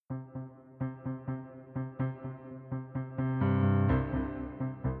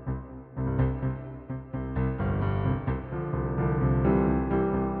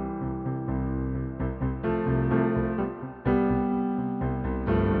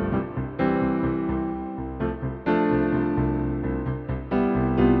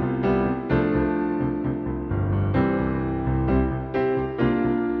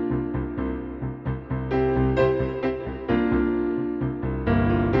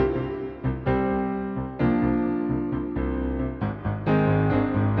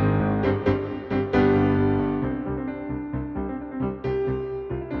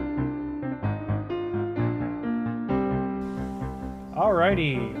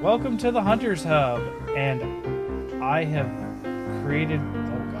Alrighty, welcome to the Hunters Hub, and I have created.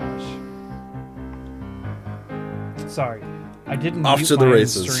 Oh gosh, sorry, I didn't Off mute to the my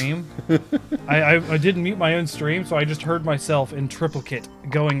races. own stream. I didn't mute my own stream, so I just heard myself in triplicate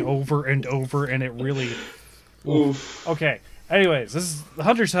going over and over, and it really. Oof. Okay. Anyways, this is the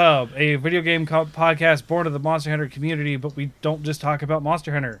Hunters Hub, a video game podcast born of the Monster Hunter community, but we don't just talk about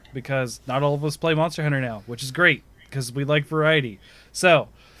Monster Hunter because not all of us play Monster Hunter now, which is great because we like variety. So,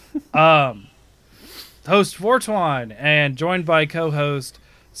 host Fortuan and joined by co-host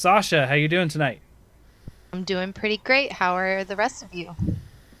Sasha. How you doing tonight? I'm doing pretty great. How are the rest of you?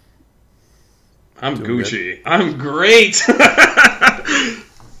 I'm Doing Gucci. I'm great.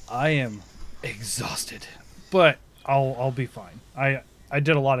 I am exhausted, but I'll be fine. I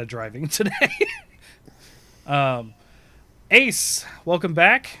did a lot of driving today. Ace, welcome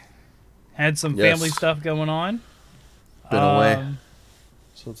back. Had some Yes. family stuff going on. Been away,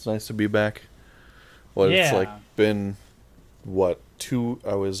 so it's nice to be back. It's yeah. like been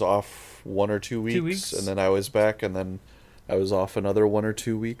I was off 1 or 2 weeks, 2 weeks? and then I was back, and then I was off another 1 or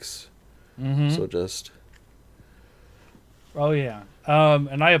 2 weeks. Mm-hmm. So just Oh yeah.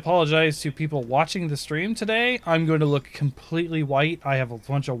 And I apologize to people watching the stream today. I'm going to look completely white. I have a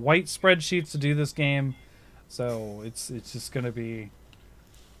bunch of white spreadsheets to do this game, so it's just going to be.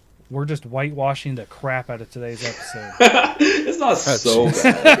 We're just whitewashing the crap out of today's episode. It's not so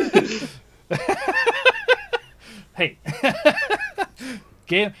bad. Hey,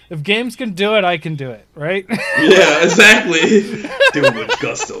 if games can do it, I can do it, right? Yeah, exactly. Do it with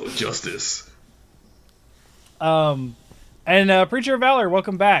gusto, justice. And Preacher of Valor,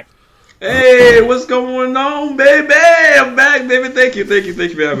 welcome back. Hey, what's going on, baby? I'm back, baby. Thank you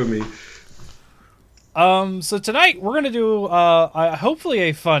for having me. So tonight we're gonna do hopefully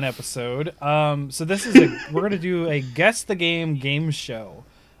a fun episode. So this is we're gonna do a guess the game show.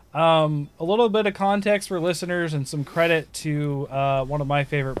 A little bit of context for listeners and some credit to one of my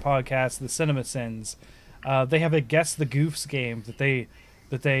favorite podcasts, the Cinema Sins. They have a Guess the Goofs game that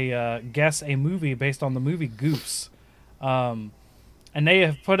they guess a movie based on the movie Goofs. And they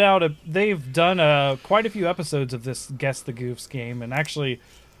have they've done quite a few episodes of this Guess the Goofs game, and actually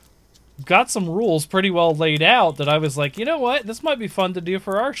got some rules pretty well laid out that I was like, you know what, this might be fun to do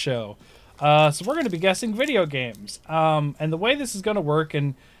for our show. So we're going to be guessing video games. And the way this is going to work,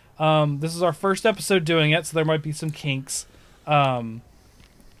 and this is our first episode doing it, so there might be some kinks. But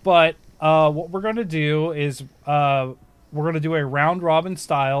what we're going to do is we're going to do a round robin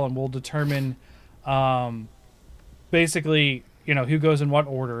style, and we'll determine basically, who goes in what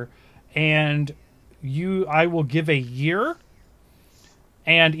order. And I will give a year.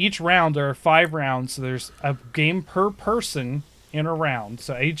 And each round, there are 5 rounds, so there's a game per person in a round.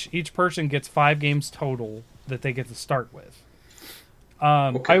 So each person gets 5 games total that they get to start with.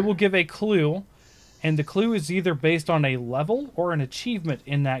 Okay. I will give a clue, and the clue is either based on a level or an achievement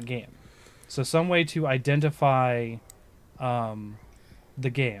in that game. So some way to identify the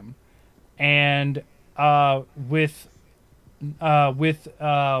game. And with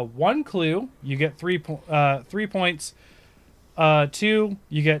 1 clue, you get 3 points. 2,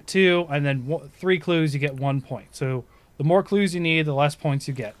 you get 2, and then 3 clues, you get 1 point. So the more clues you need, the less points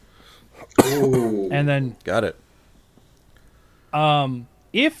you get. Ooh. And then, got it.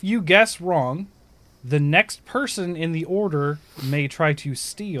 if you guess wrong, the next person in the order may try to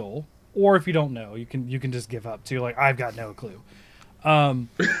steal, or if you don't know, you can just give up too. Like, I've got no clue. But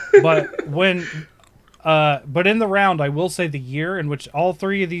in the round, I will say the year in which all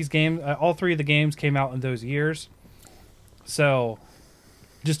three of the games came out in those years. So,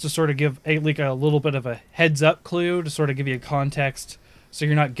 just to sort of give a little bit of a heads up clue to sort of give you a context, so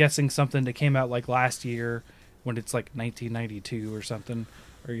you're not guessing something that came out like last year when it's like 1992 or something,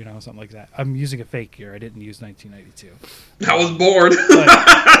 or something like that. I'm using a fake year. I didn't use 1992. I was bored. But,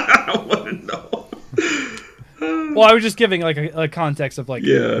 I want to know. well, I was just giving like a context of like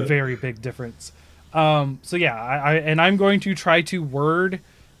Yeah. a very big difference. So yeah, I'm going to try to word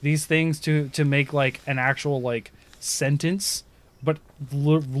these things to make like an actual like sentence, but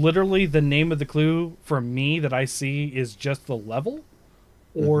literally the name of the clue for me that I see is just the level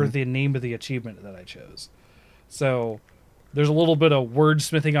or the name of the achievement that I chose. So there's a little bit of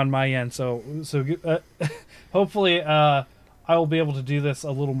wordsmithing on my end. So hopefully I will be able to do this a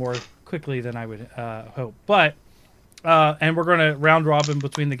little more quickly than I would hope. But and we're going to round robin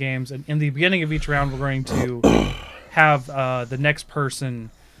between the games, and in the beginning of each round, we're going to have the next person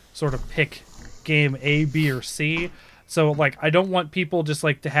sort of pick game A, B, or C. So, like, I don't want people just,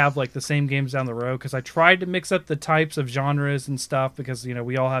 like, to have, like, the same games down the road, because I tried to mix up the types of genres and stuff, because,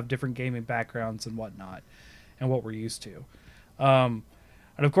 we all have different gaming backgrounds and whatnot, and what we're used to.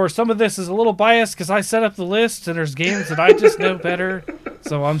 And of course, some of this is a little biased because I set up the list and there's games that I just know better.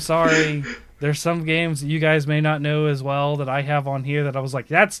 So I'm sorry. There's some games that you guys may not know as well that I have on here that I was like,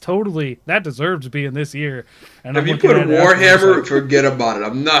 that deserves to be in this year. And If I'm you looking put at it Warhammer, like, forget about it.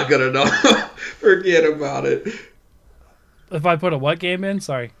 I'm not gonna know. Forget about it. if I put a what game in?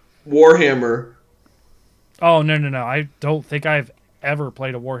 Sorry. Warhammer. Oh, no. I don't think I've ever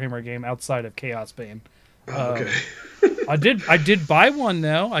played a Warhammer game outside of Chaos Bane. Okay. I did buy one,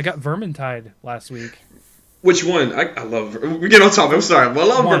 though. I got Vermintide last week. Which one? I love. We get on topic. I'm sorry.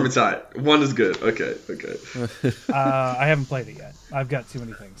 Well, I love One. Vermintide. One is good. Okay. I haven't played it yet. I've got too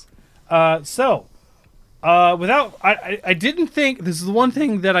many things. I didn't think, this is the one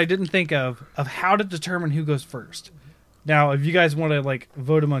thing that I didn't think of how to determine who goes first. Now, if you guys want to like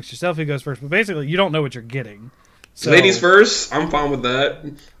vote amongst yourself who goes first, but basically you don't know what you're getting. So Ladies first. I'm fine with that.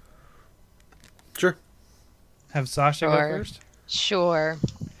 Sure. have Sasha go Sure. first. Sure.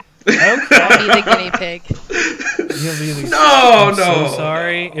 Okay. I'll be the guinea pig. You'll be the- No, I'm no. so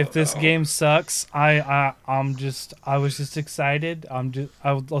sorry if this game sucks. I was just excited.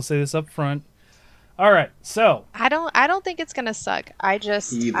 I'll say this up front. All right, so I don't think it's gonna suck. Either.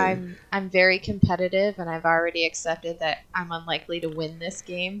 I'm very competitive, and I've already accepted that I'm unlikely to win this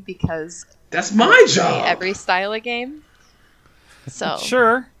game because That's my I play job. every style of game. So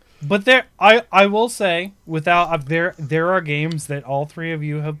sure, but I will say without there are games that all three of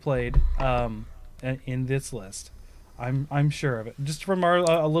you have played in this list. I'm sure of it. Just from our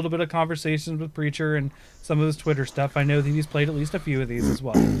a little bit of conversations with Preacher and some of his Twitter stuff, I know that he's played at least a few of these as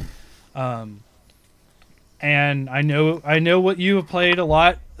well. And I know what you have played a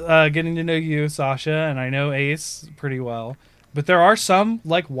lot, getting to know you, Sasha, and I know Ace pretty well. But there are some,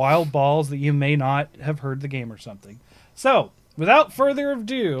 like Wild Balls, that you may not have heard the game or something. So, without further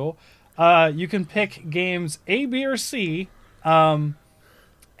ado, you can pick games A, B, or C, and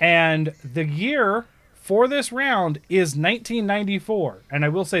the year for this round is 1994. And I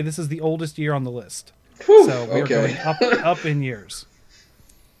will say this is the oldest year on the list. Whew, So we're okay. going up in years.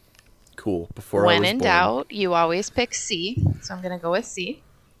 Cool. Before I when was in born. doubt, you always pick C. So I'm gonna go with C.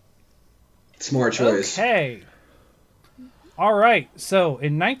 Smart choice. Okay. All right. So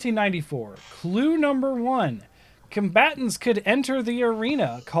in 1994, clue number 1. Combatants could enter the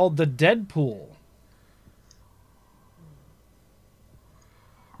arena called the Deadpool.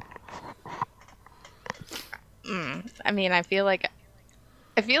 I mean, I feel like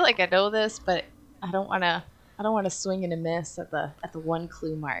I know this, but I don't want to swing and a miss at the one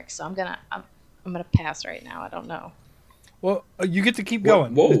clue mark. So I'm gonna pass right now. I don't know. Well, you get to keep Whoa,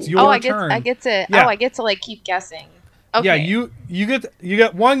 going. whoa. It's your I turn. get to Yeah. I get to like keep guessing. Okay. Yeah, you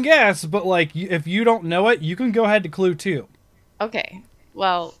get one guess, but like if you don't know it, you can go ahead to clue 2. Okay.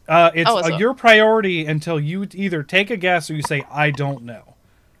 Well, It's so- your priority until you either take a guess or you say I don't know.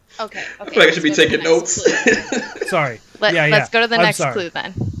 okay. I feel like I should be let's go to taking the next notes. clue. Sorry. Let's go to the I'm next sorry. clue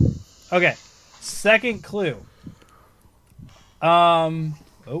then. Okay. Second clue. I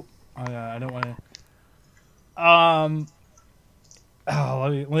don't want to.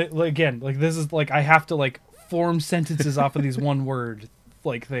 Again, like this is like I have to like form sentences off of these one word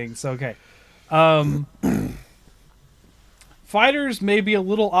like things. Okay. Fighters may be a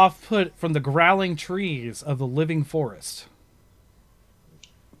little off put from the growling trees of the living forest.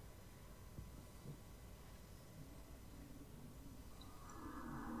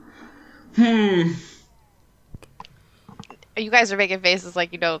 You guys are making faces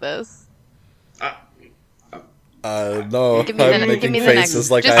like you know this. No, Give me the- I'm making give me the faces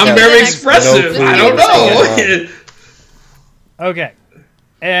next. like Just I I'm give have me very the next expressive. clue I don't what's going know. on. Okay.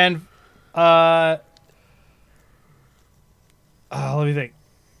 And let me think.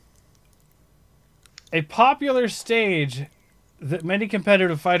 A popular stage that many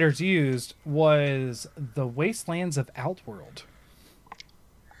competitive fighters used was the Wastelands of Outworld.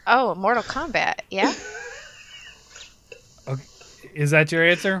 Oh, Mortal Kombat. Yeah. Is that your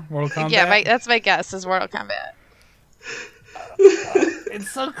answer? Mortal Kombat? Yeah, that's my guess. Is Mortal Kombat.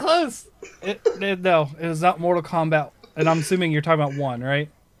 It's so close. No, it was not Mortal Kombat. And I'm assuming you're talking about 1, right?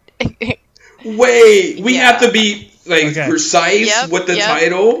 Wait, we Yeah. have to be like Okay. precise Yep, with the yep.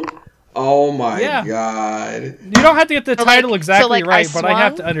 title. Oh my Yeah. god! You don't have to get the So, like- title exactly so, like, right, I but I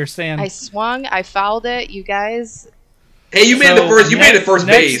have swung, to understand. I swung. I fouled it. You guys. Hey, you made So, the first. You made it first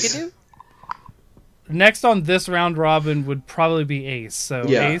next- base. Next on this round robin would probably be Ace. So,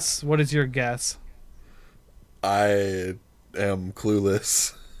 Yeah. Ace, what is your guess? I am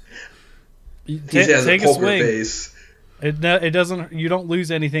clueless. He has a Take a poker swing. face. It doesn't. You don't lose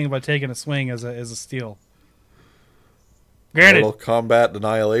anything by taking a swing as a steal. Granted, Mortal Kombat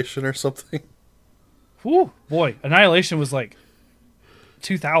Annihilation or something. whew, boy, Annihilation was like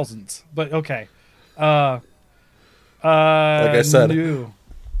 2000s, but okay. Like I said, new.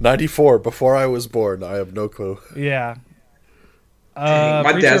 94, before I was born. I have no clue. Yeah. Dang,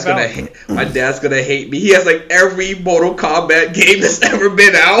 my Preacher dad's of gonna Alpha. hate. My dad's gonna hate me. He has like every Mortal Kombat game that's ever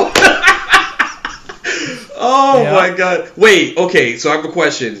been out. Oh Yeah. my god! Wait, okay. So I have a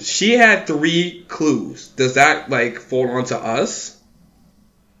question. She had 3 clues. Does that like fall onto us?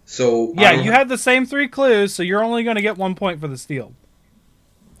 So Yeah, I don't you had the same 3 clues, so you're only going to get 1 point for the steal.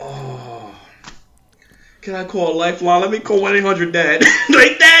 Oh. Can I call a lifeline? Let me call 1-800-DAD.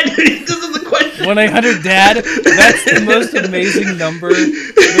 Like, Dad, this is the question. 1-800-DAD. That's the most amazing number,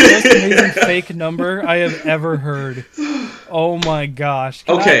 the most amazing fake number I have ever heard. Oh my gosh!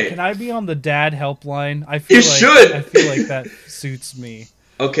 Okay. Can I be on the dad helpline? I feel You should. I feel like that suits me.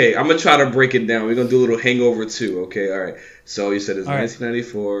 Okay, I'm gonna try to break it down. We're gonna do a little Hangover 2. Okay, all right. So you said it's All right.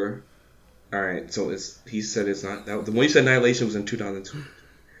 1994. All right. So he said it's not that. The one you said Annihilation was in 2002.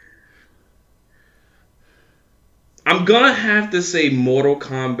 I'm gonna have to say Mortal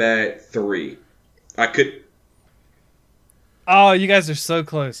Kombat 3. I could. Oh, you guys are so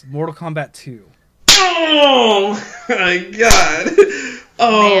close. Mortal Kombat 2. Oh my god!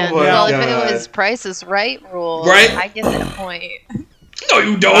 Oh Man, my well, god! if it was Price is Right rule, Right? I get that point. No,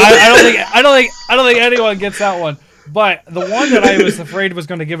 you don't. I don't think anyone gets that one. But the one that I was afraid was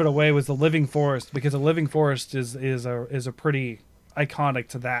going to give it away was the Living Forest, because the Living Forest is a pretty iconic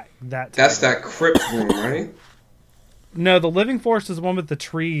to that. That's that crypt room, right? No, the Living Forest is the one with the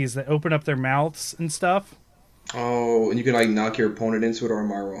trees that open up their mouths and stuff. Oh, and you can like knock your opponent into it, or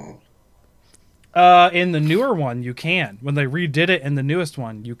am I wrong? In the newer one, you can. When they redid it in the newest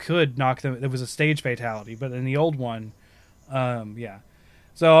one, you could knock them. It was a stage fatality, but in the old one, yeah.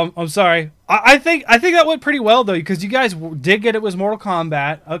 So I'm sorry. I think that went pretty well though, because you guys did get it was Mortal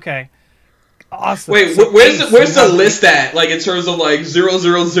Kombat. Okay, awesome. Wait, So where's Ace, the list at? Like in terms of like 000,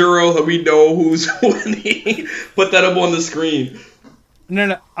 that we know who's winning. Put that up on the screen.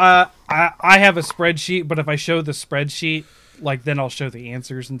 No. I have a spreadsheet, but if I show the spreadsheet, like then I'll show the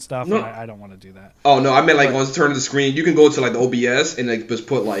answers and stuff. No. And I don't want to do that. Oh no, I meant like on the turn of the screen. You can go to like the OBS and like just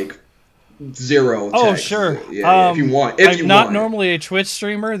put like 0. Oh text. sure. Yeah, if you want. If I'm you not want. normally a Twitch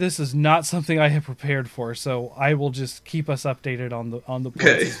streamer. This is not something I have prepared for, so I will just keep us updated on the points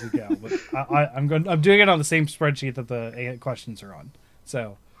Okay. as we go. But I'm doing it on the same spreadsheet that the questions are on.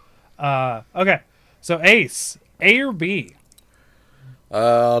 So, okay. So Ace, A or B?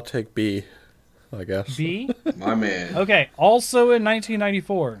 I'll take B, I guess. B. My man. Okay. Also in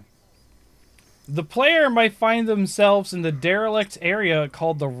 1994, the player might find themselves in the derelict area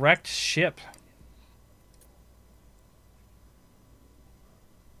called the Wrecked Ship.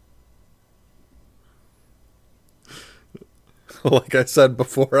 Like I said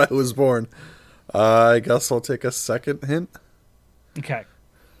before I was born. I guess I'll take a second hint. Okay.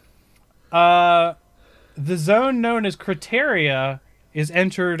 The zone known as Criteria is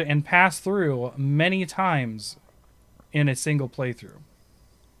entered and passed through many times in a single playthrough.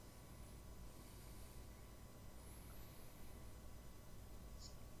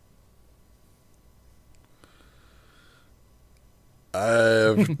 I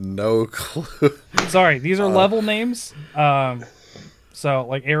have no clue. Sorry, these are level names. So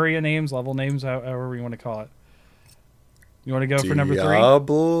like area names, level names, however you want to call it. You want to go for number 3?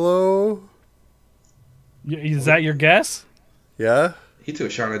 Diablo? Is that your guess? Yeah? He took a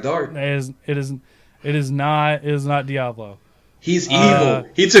shot in the dark. It is not Diablo. He's evil.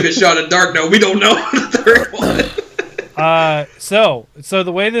 He took a shot in the dark. No, we don't know the third one. So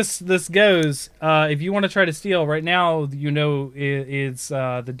the way this goes, if you want to try to steal right now, you know it's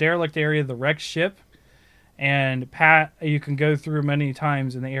the derelict area, the wrecked ship, and you can go through many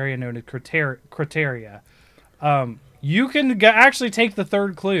times in the area known as Criteria. You can actually take the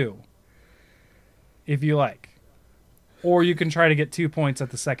third clue if you like, or you can try to get 2 points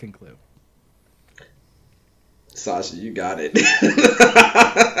at the second clue. Sasha, you got it.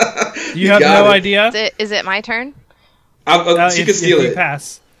 You have got no it. idea. Is it my turn? She can steal if you it.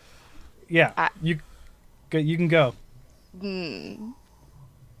 pass. Yeah, you can go.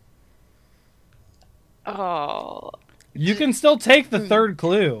 Oh, You can still take the third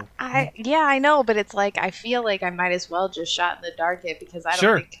clue. I know, but it's like I feel like I might as well just shot in the dark it because I don't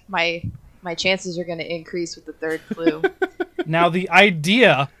Sure. think my chances are going to increase with the third clue. Now the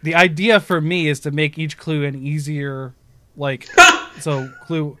idea for me is to make each clue an easier, like, so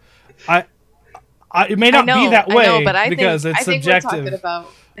clue. It may not be that way I know, but I because think, it's I think subjective. we're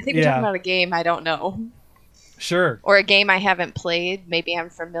talking about a game I don't know, Sure. or a game I haven't played. Maybe I'm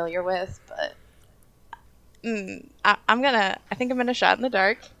familiar with, but I think I'm gonna shot in the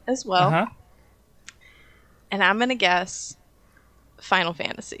dark as well, Uh-huh. and I'm gonna guess Final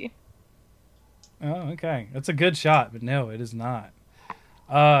Fantasy. Oh, okay. That's a good shot, but no, it is not.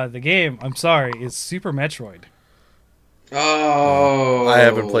 The game, I'm sorry, is Super Metroid. Oh, I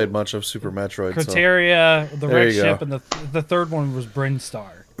haven't played much of Super Metroid. Criteria, the There red you ship, go. and the third one was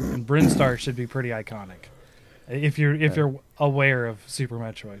Brinstar. And Brinstar should be pretty iconic. If you're aware of Super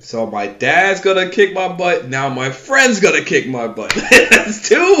Metroid. so my dad's gonna kick my butt. Now my friend's gonna kick my butt. That's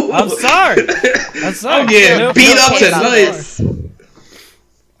two. I'm sorry. I'm sorry. I'm getting No, beat no, up no, tonight.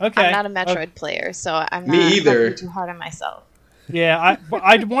 Okay. I'm not a Metroid player, so I'm Me not either. working too hard on myself. Yeah,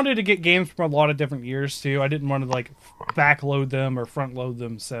 I wanted to get games from a lot of different years too. I didn't want to like backload them or front load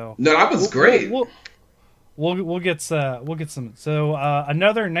them. So No, that was great. We'll get some. So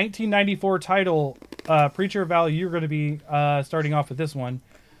another 1994 title, Preacher of Valor. You're going to be starting off with this one.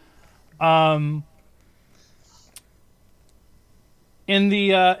 In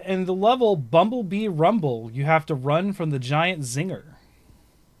the level Bumblebee Rumble, you have to run from the giant Zinger.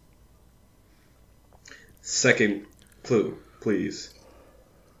 Second clue, please.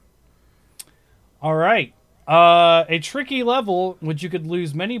 All right. A tricky level which you could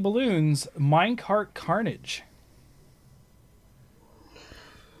lose many balloons. Minecart Carnage.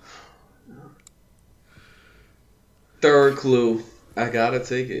 Third clue. I gotta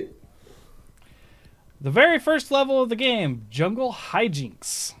take it. The very first level of the game, Jungle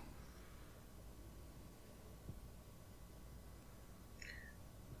Hijinks.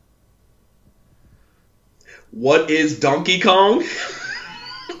 What is Donkey Kong?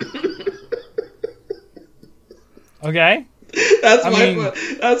 Okay. That's I my mean-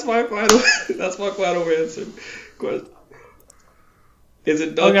 that's my final that's my final answer. Question. Is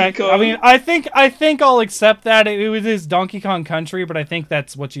it Donkey Okay. Kong? I mean, I think I'll accept that it was Donkey Kong Country, but I think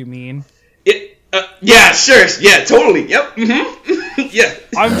that's what you mean. Yeah, sure. Yeah, totally. Yep. Mm-hmm. Yeah.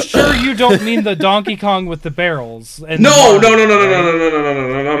 I'm sure you don't mean the Donkey Kong with the barrels. And No, the no, no, no, Mario, no, no, right? no, no, no,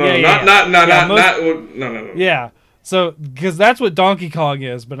 no, no, no, no, Yeah, yeah, no. Yeah. So, because that's what Donkey Kong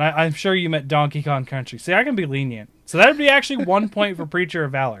is, but I'm sure you meant Donkey Kong Country. See, I can be lenient. So that would be actually 1 point for Preacher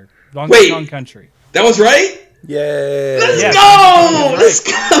of Valor. Donkey Wait. Kong Country. That was right? Yay! Let's Yeah, go! Donkey Kong Let's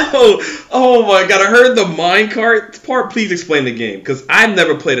go! Oh my god, I heard the minecart part. Please explain the game, because I've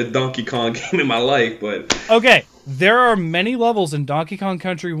never played a Donkey Kong game in my life, but... Okay, there are many levels in Donkey Kong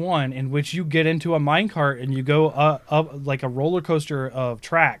Country 1 in which you get into a minecart and you go up like a roller coaster of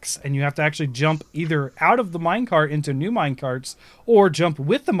tracks, and you have to actually jump either out of the minecart into new minecarts or jump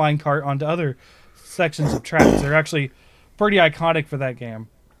with the minecart onto other sections of tracks. They're actually pretty iconic for that game.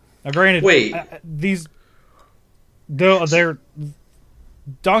 Now, granted, Wait. they're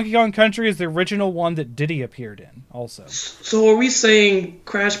Donkey Kong Country is the original one that Diddy appeared in, also. So are we saying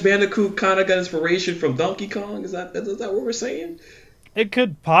Crash Bandicoot kind of got inspiration from Donkey Kong? Is that what we're saying? It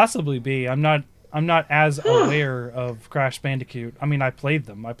could possibly be. I'm not as aware of Crash Bandicoot. I mean, I played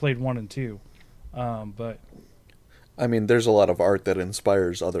them. I played 1 and 2. But I mean, there's a lot of art that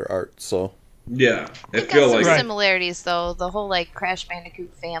inspires other art, so... Yeah, I It feel got some like... similarities though. The whole like Crash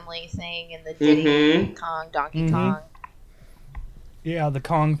Bandicoot family thing and the Diddy Kong, Donkey Kong. yeah, the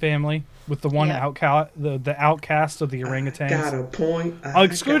Kong family with the one Yeah. the outcast of the orangutans. Got a point.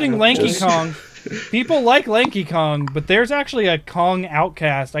 Excluding Lanky Kong. People like Lanky Kong, but there's actually a Kong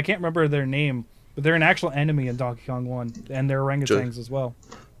outcast. I can't remember their name, but they're an actual enemy in Donkey Kong 1, and they're orangutans as well.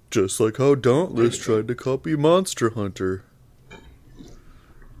 Just like how Dauntless tried to copy Monster Hunter.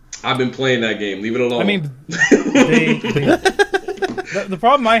 I've been playing that game. Leave it alone. I mean, the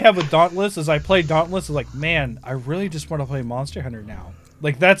problem I have with Dauntless is I play Dauntless and like, man, I really just want to play Monster Hunter now.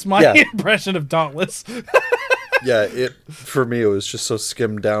 Like, that's my Yeah. impression of Dauntless. Yeah, for me, it was just so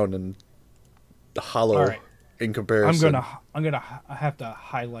skimmed down and hollow All right. in comparison. I'm gonna have to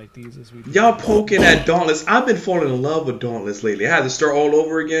highlight these as we do. Y'all poking at Dauntless. I've been falling in love with Dauntless lately. I had to start all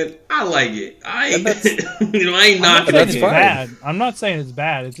over again. I like it. I ain't I'm not knocking saying it. it's bad. I'm not saying it's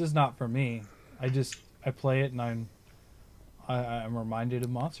bad. It's just not for me. I play it and I'm reminded of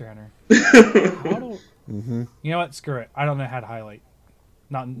Monster Hunter. You know what? Screw it. I don't know how to highlight.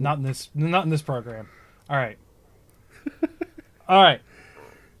 Not in this program. All right. All right.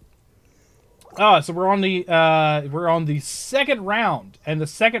 So we're on the second round, and the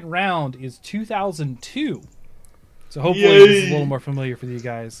second round is 2002. So hopefully this is a little more familiar for you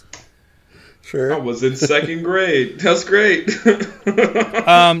guys. Sure. I was in second grade. That's great.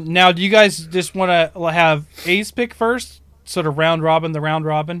 Now, do you guys just want to have Ace pick first? Sort of round robin, the round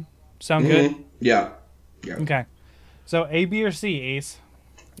robin. Sound good? Yeah. Okay. So A, B, or C, Ace?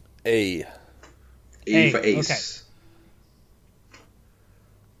 A. A for Ace.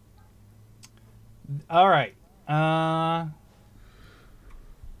 All right.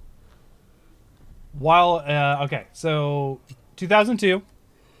 Okay. So 2002.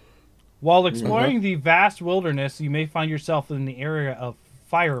 While exploring the vast wilderness, you may find yourself in the area of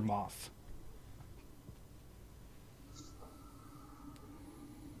Firemoth.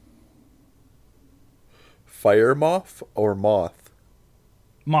 Fire moth or moth?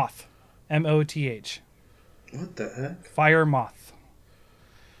 Moth. M-O-T-H. What the heck? Firemoth.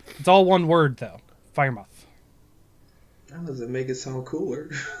 It's all one word, though. Firemoth. That doesn't make it sound cooler.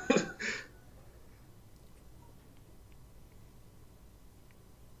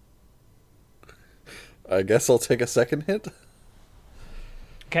 I guess I'll take a second hint.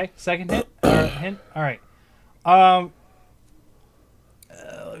 Okay, second hint. Hint. All right. Let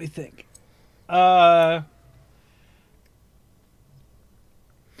me think.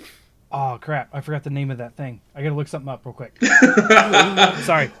 Oh crap! I forgot the name of that thing. I gotta look something up real quick.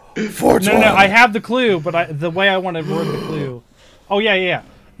 Sorry. No. I have the clue, but the way I want to word the clue. Oh yeah.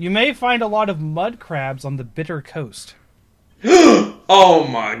 You may find a lot of mud crabs on the Bitter Coast. Oh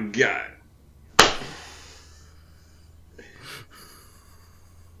my god.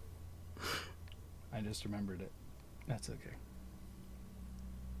 I just remembered it. That's okay.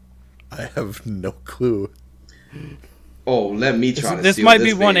 I have no clue. Oh, let me try to This steal might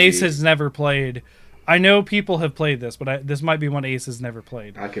this be one baby. Ace has never played. I know people have played this, but this might be one Ace has never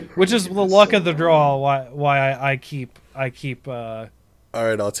played. I can Which is probably the get luck this of the so draw. Why I keep. All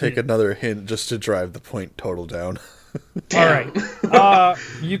right, I'll take another hint just to drive the point total down. All right.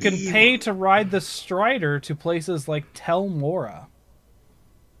 You can pay to ride the Strider to places like Tel Mora.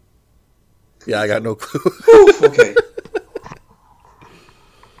 Yeah, I got no clue. Okay.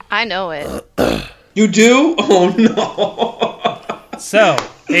 I know it. You do? Oh no. So,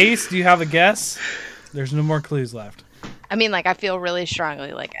 Ace, do you have a guess? There's no more clues left. I mean, like, I feel really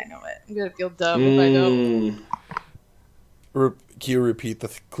strongly like I know it. I'm gonna feel dumb if I don't. Can you repeat the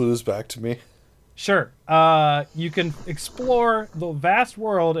clues back to me? Sure. You can explore the vast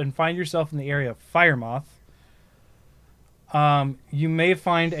world and find yourself in the area of Firemoth. You may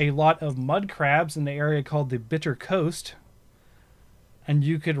find a lot of mud crabs in the area called the Bitter Coast. And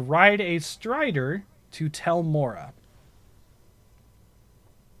you could ride a Strider to Tel Mora.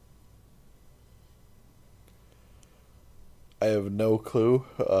 I have no clue.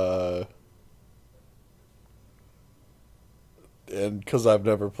 And because I've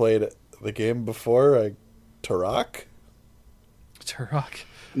never played the game before, Turok? Turok.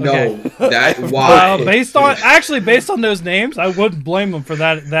 No, Okay. that why? Based on those names, I wouldn't blame them for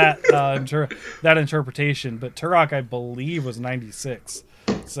that interpretation. But Turok, I believe, was 96.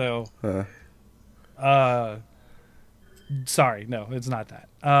 So, sorry, no, it's not that.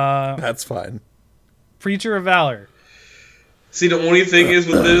 That's fine. Preacher of Valor. See, the only thing is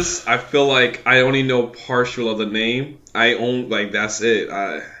with this, I feel like I only know partial of the name. That's it.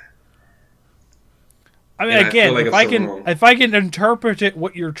 I mean, And I again, feel like it's wrong. if I can interpret it,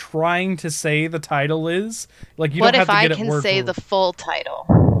 what you're trying to say the title is, like you What don't if have to I get it can word say for the word. full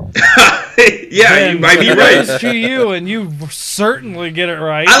title? Yeah, you might be right. Kudos to you, and you certainly get it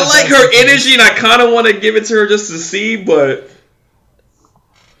right. I like her energy, and I kind of want to give it to her just to see, but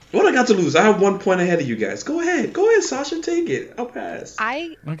what I got to lose? I have 1 point ahead of you guys. Go ahead, Sasha, take it. I'll pass.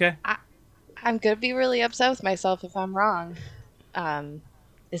 Okay. I'm gonna be really upset with myself if I'm wrong.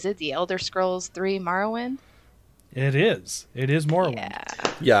 Is it the Elder Scrolls 3 Morrowind? It is. It is Morrowind. Yeah.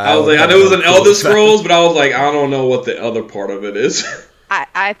 Yeah, I was like, I have knew it was no an clue Elder about Scrolls, but I was like, I don't know what the other part of it is.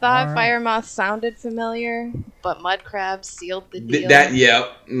 I thought All right. Firemoth sounded familiar, but mud crabs sealed the deal.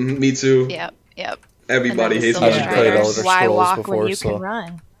 Yep, me too. Yep. Everybody And then hates the I Mud haven't Silver played Crabs. Elder Striders, why Scrolls walk before, when you so- can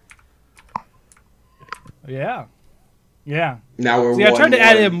run? Yeah. Now we're See, I tried to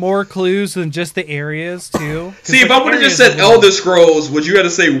add 1-1. in more clues than just the areas too. 'Cause, See, if like, I would have just areas said are- Elder Scrolls, would you have to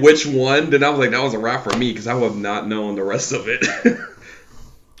say which one? Then I was like, that was a wrap for me because I would have not known the rest of it.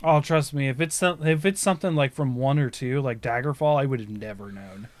 Oh, trust me, if it's something like from 1 or 2, like Daggerfall, I would have never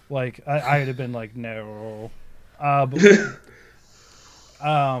known. Like I would have been like, no. All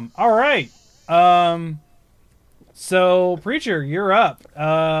right. So Preacher, you're up.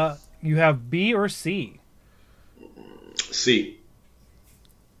 You have B or C. See,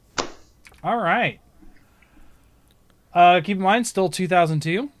 All right. Keep in mind, still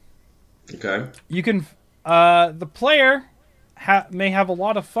 2002. okay. You can, the player may have a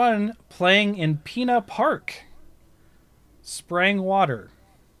lot of fun playing in Pina Park, spraying water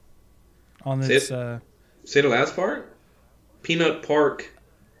on this Say the last part. Peanut Park.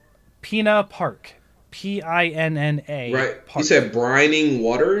 Pina Park, Pinna. Right. Park. You said brining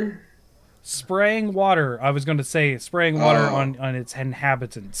water. Spraying water. I was going to say spraying water Oh. on its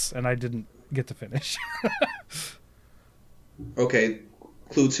inhabitants, and I didn't get to finish. Okay.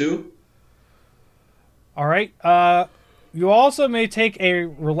 Clue 2. All right. You also may take a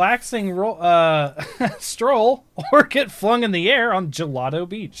relaxing stroll or get flung in the air on Gelato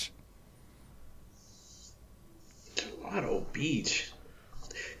Beach. Gelato Beach.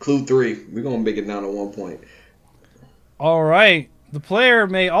 Clue 3. We're going to make it down to 1 point. All right. The player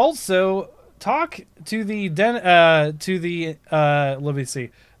may also talk to the let me see,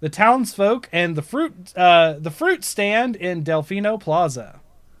 the townsfolk and the fruit stand in Delfino Plaza.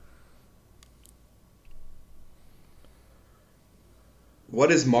 What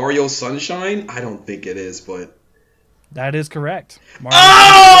is Mario Sunshine? I don't think it is, but That is correct.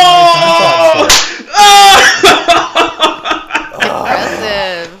 oh!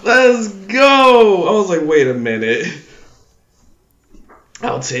 Impressive. Let's go! I was like, wait a minute.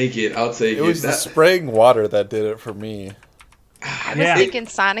 I'll take it. It was the spraying water that did it for me. I was Yeah. thinking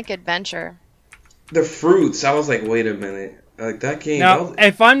Sonic Adventure. The fruits. I was like, wait a minute. Like that game. Now,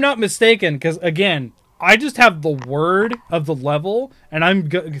 if I'm not mistaken, because again, I just have the word of the level, and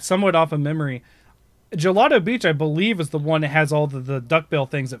I'm somewhat off of memory. Gelato Beach, I believe, is the one that has all the duckbill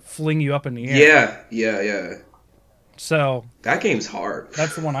things that fling you up in the air. Yeah. So That game's hard.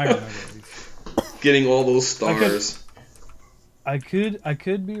 that's the one I remember. Getting all those stars. I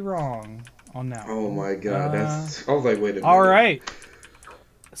could be wrong on that. Oh my god. I was like, wait a minute. All right,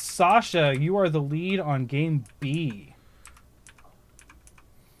 Sasha, you are the lead on game B.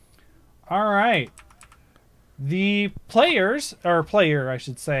 All right. The player, I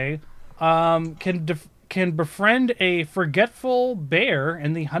should say, can befriend a forgetful bear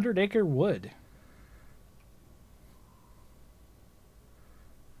in the 100-acre wood.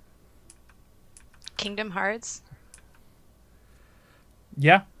 Kingdom Hearts.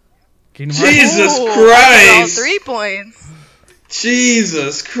 Yeah. Kingdom Hearts. Jesus Ooh, Christ! all 3 points.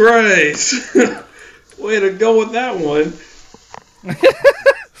 Jesus Christ! Way to go with that one.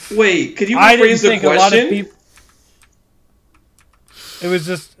 Wait, could you I didn't rephrase the think a lot of question? people. It was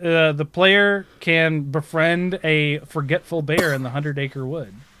just the player can befriend a forgetful bear in the 100-acre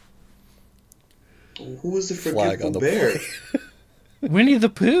wood. Who was the Flag on forgetful the bear? Winnie the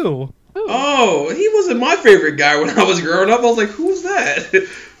Pooh. Oh, he wasn't my favorite guy when I was growing up. I was like, who's that?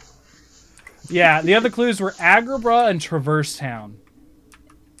 Yeah, the other clues were Agrabah and Traverse Town.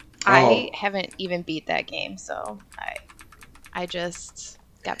 I haven't even beat that game, so I just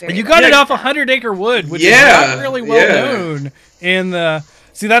got very. And you got Yeah. it off 100-acre wood, which is Yeah, not really well yeah. known in the.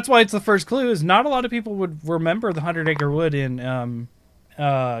 See, that's why it's the first clue. Is not a lot of people would remember the 100-acre wood in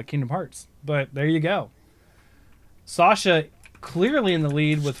Kingdom Hearts, but there you go. Sasha clearly in the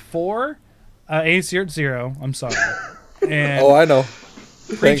lead with 4. Ace, you're at 0. I'm sorry. And Oh, I know.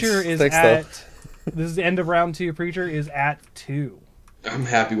 Preacher is Thanks, at. This is the end of round 2. Preacher is at 2. I'm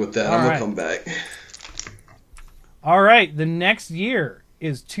happy with that. All I'm right. gonna come back. All right, the next year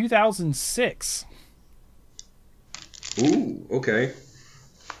is 2006. Ooh, okay.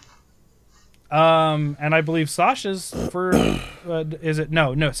 And I believe Sasha's for is it?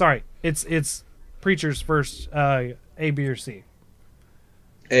 No, sorry. It's Preacher's first A, B, or C.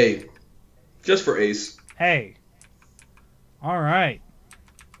 A. Just for Ace. Hey. All right.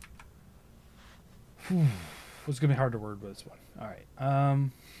 It's gonna be hard to word with this one. All right.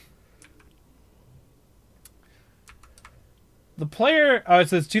 The player. Oh, it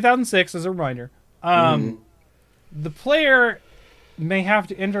says 2006 as a reminder. The player may have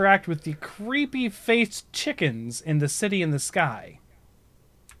to interact with the creepy-faced chickens in the city in the sky.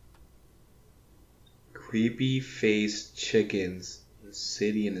 Creepy faced chickens. The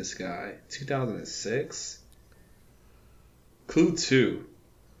city in the sky. 2006? Clue 2.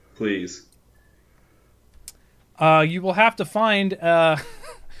 Please. You will have to find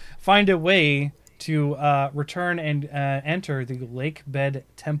find a way to return and enter the Lake Bed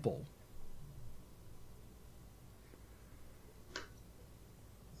Temple.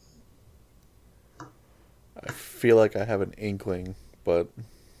 I feel like I have an inkling, but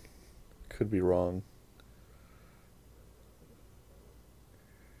could be wrong.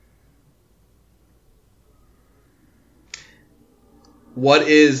 What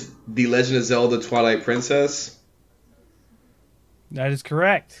is The Legend of Zelda Twilight Princess? That is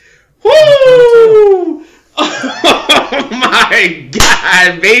correct. Woo! Oh my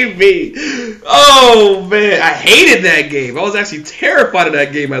god, baby! Oh man, I hated that game. I was actually terrified of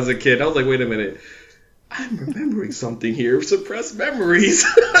that game as a kid. I was like, wait a minute. I'm remembering something here. Suppressed memories.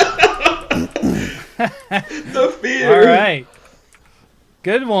 The fear. All right.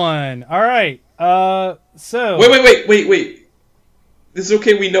 Good one. All right. So. Wait. This is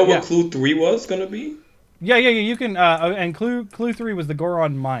okay. We know Yeah. what clue 3 was gonna be. Yeah. You can. And clue 3 was the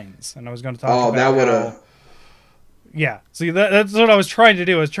Goron mines, and I was going to talk Oh, about. that would how- have. Yeah. See, that's what I was trying to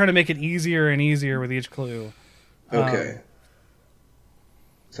do. I was trying to make it easier and easier with each clue. Okay.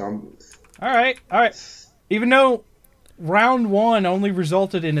 So I'm. All right. Even though round 1 only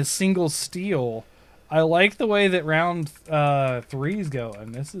resulted in a single steal, I like the way that round 3 is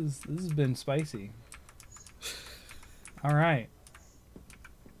going. This has been spicy. All right.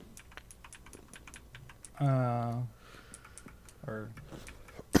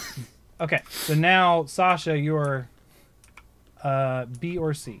 Okay. So now, Sasha, you're B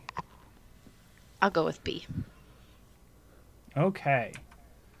or C. I'll go with B. Okay.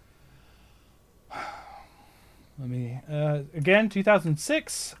 Let me again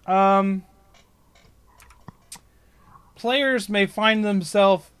 2006. Players may find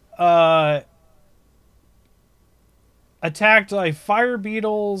themselves attacked by fire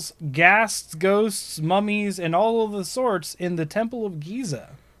beetles, ghasts, ghosts, mummies, and all of the sorts in the Temple of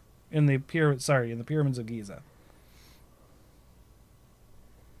Giza, in the pyramids of Giza.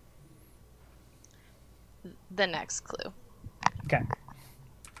 The next clue. Okay.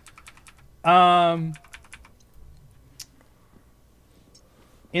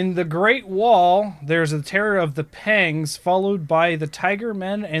 In the Great Wall, there's a terror of the Pangs, followed by the Tiger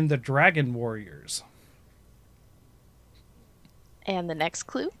Men and the Dragon Warriors. And the next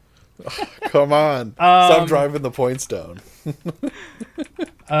clue? Come on. Stop driving the points down.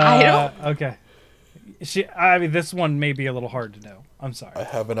 I don't. Okay. I mean, this one may be a little hard to know. I'm sorry. I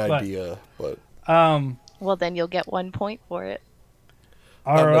have an idea, but Well, then you'll get 1 point for it.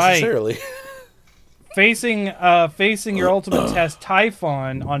 All not right. necessarily. Facing your ultimate test,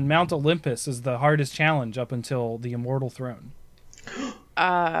 Typhon on Mount Olympus is the hardest challenge up until the Immortal Throne.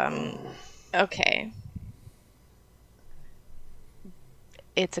 Okay.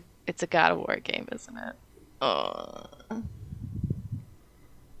 It's a God of War game, isn't it?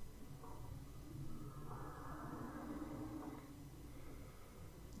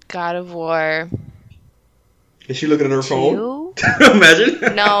 God of War. Is she looking at her phone? 2?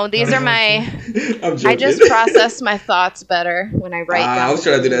 Imagine. No, these are my. I'm joking. I just process my thoughts better when I write down. I was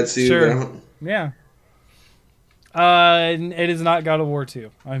trying to do that too. Sure. But Yeah. It is not God of War 2.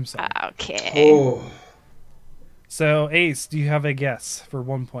 I'm sorry. Okay. oh. So, Ace, do you have a guess for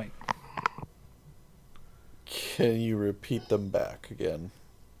 1 point? Can you repeat them back again?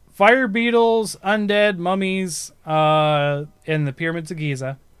 Fire beetles, undead, mummies, in the pyramids of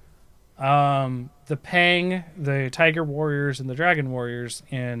Giza. The Pang, the Tiger Warriors, and the Dragon Warriors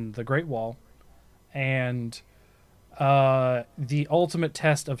in the Great Wall. And the ultimate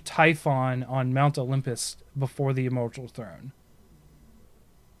test of Typhon on Mount Olympus before the Immortal Throne.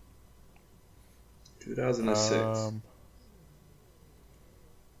 2006.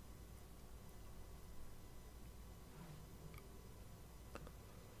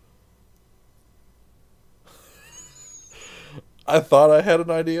 I thought I had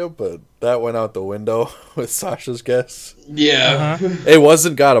an idea, but that went out the window with Sasha's guess. Yeah. It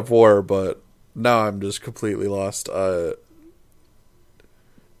wasn't God of War, but now I'm just completely lost. I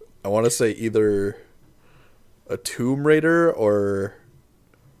want to say either a Tomb Raider or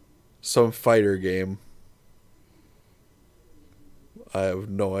some fighter game. I have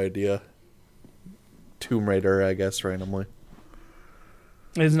no idea. Tomb Raider, I guess, randomly.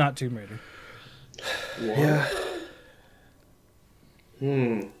 It's not Tomb Raider. Yeah.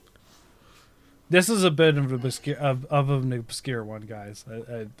 This is a bit of an obscure one, guys.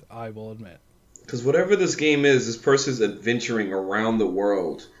 I will admit. Because whatever this game is, this person's adventuring around the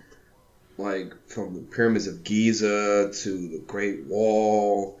world. Like, from the pyramids of Giza to the Great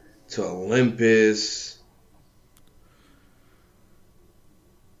Wall to Olympus.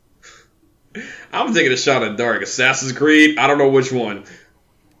 I'm taking a shot at dark. Assassin's Creed? I don't know which one.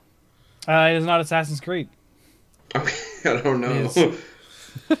 It is not Assassin's Creed. Okay, I don't know.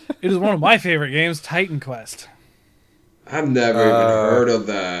 It is one of my favorite games, Titan Quest. I've never even heard of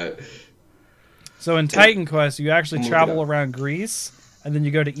that. So in Titan Quest, you actually travel around Greece, and then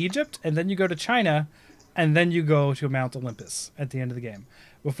you go to Egypt, and then you go to China, and then you go to Mount Olympus at the end of the game.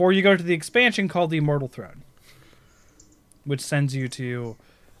 Before you go to the expansion called the Immortal Throne, which sends you to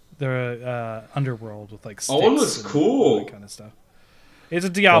the underworld with like sticks Oh, it looks and cool. all that kind of stuff. It's a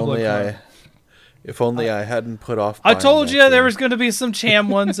Diablo clone. If only I hadn't put off. I buying told that you game. there was going to be some Cham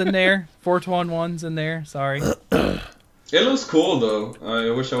ones in there, Fortuan ones in there. Sorry. It looks cool, though.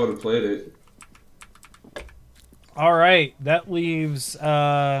 I wish I would have played it. All right, that leaves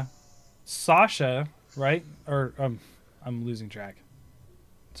Sasha, right? Or I'm losing track.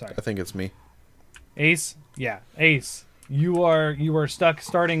 Sorry, I think it's me. Ace. Yeah, Ace. You are stuck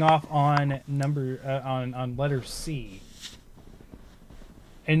starting off on on letter C.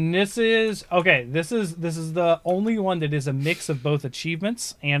 And this is the only one that is a mix of both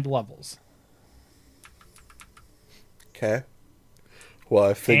achievements and levels. Okay. Well,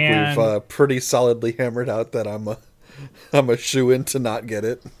 I think And- we've pretty solidly hammered out that I'm a shoo-in to not get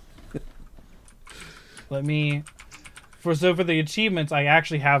it. Let me. For the achievements, I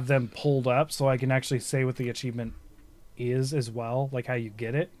actually have them pulled up so I can actually say what the achievement is as well, like how you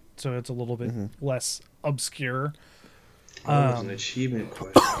get it. So it's a little bit less obscure. That was an achievement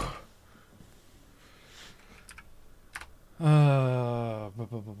question.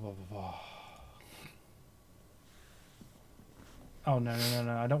 Oh no!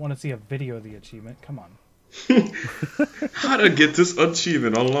 I don't want to see a video of the achievement. Come on. How to get this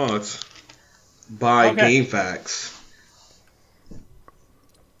achievement unlocked by Okay. GameFAQs.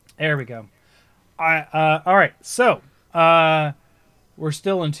 There we go. All right. So we're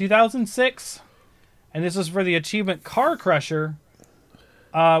still in 2006, and this is for the achievement Car Crusher,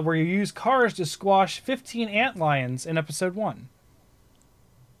 where you use cars to squash 15 antlions in episode 1.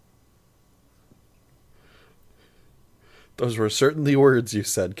 Those were certainly words you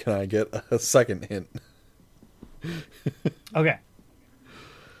said. Can I get a second hint? Okay.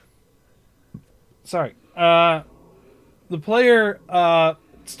 Sorry. The player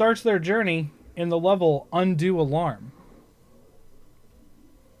starts their journey in the level Undue Alarm.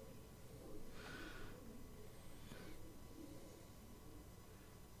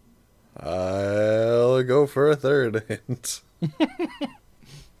 I'll go for a third hint.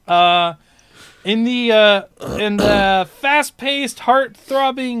 In the fast-paced,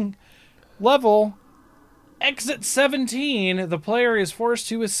 heart-throbbing level Exit 17, the player is forced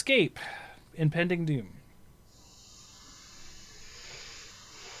to escape impending doom.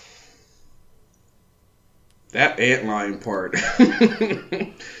 That antlion part.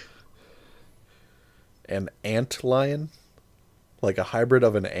 An ant lion? Like a hybrid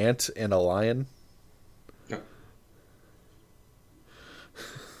of an ant and a lion?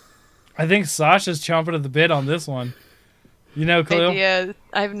 I think Sasha's chomping at the bit on this one. You know, Khalil? Idea.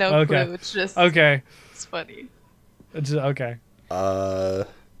 I have no Okay. clue. It's just Okay. it's funny. Okay.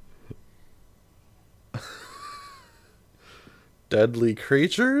 Deadly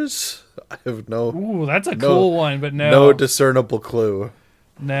creatures? I have no Ooh, that's a cool one, but no. no discernible clue.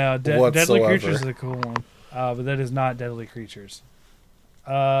 No, Deadly whatsoever. Creatures is a cool one. But that is not Deadly Creatures.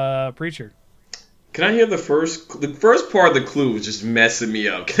 Preacher. Can I hear the first part of the clue was just messing me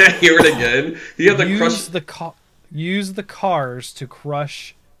up. Can I hear it again? You have to crush. Use the cars to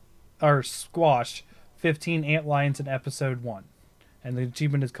crush or squash 15 antlions in episode 1. And the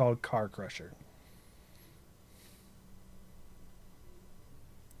achievement is called Car Crusher.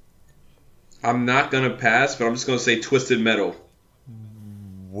 I'm not gonna pass, but I'm just gonna say Twisted Metal.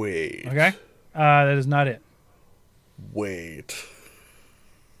 Wait. Okay? That is not it. Wait.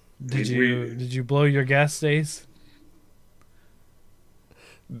 Did you blow your guess, Stace?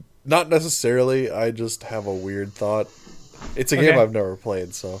 Not necessarily. I just have a weird thought. It's a Okay. game I've never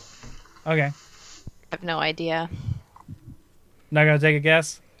played, so. Okay. I have no idea. Not gonna take a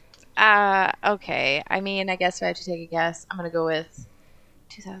guess? Okay. I mean, I guess if I have to take a guess, I'm gonna go with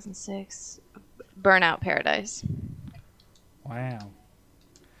 2006 Burnout Paradise. Wow.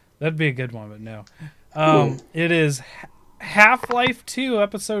 That'd be a good one, but no. It is Half-Life 2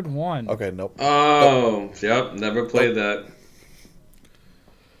 episode 1. Okay, nope. Oh, yep, never played that.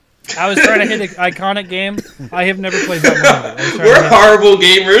 I was trying to hit an iconic game. I have never played that one. Either. I was trying We're to hit- horrible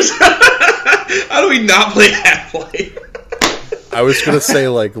gamers. How do we not play Half-Life? I was gonna say,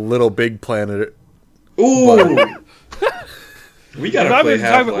 like, Little Big Planet. Ooh. We If gotta I'm play going to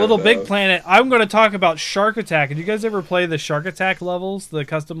talk Half-Life. about Little Big though. Planet, I'm going to talk about Shark Attack. Did you guys ever play the Shark Attack levels, the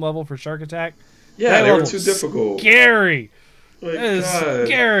custom level for Shark Attack? Yeah, That they were level's too difficult. Scary. My That is God.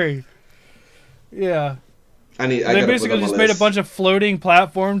 scary. Yeah. I They gotta basically put just on made my a bunch of floating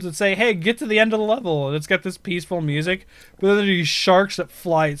platforms that say, hey, get to the end of the level. And it's got this peaceful music. But then there are these sharks that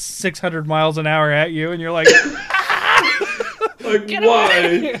fly 600 miles an hour at you. And you're like, Like, get why?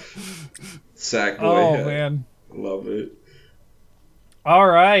 away. Sackboy. Oh, yeah. man. Love it. All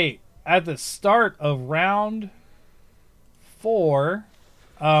right. At the start of round 4,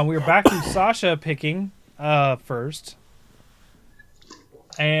 we were back to Sasha picking first.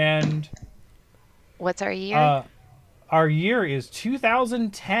 And What's our year? our year is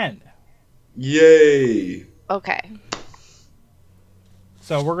 2010. Yay. Okay.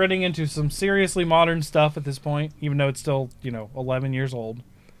 So we're getting into some seriously modern stuff at this point, even though it's still, 11 years old.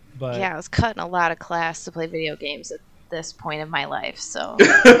 But Yeah, I was cutting a lot of class to play video games at this point in my life, so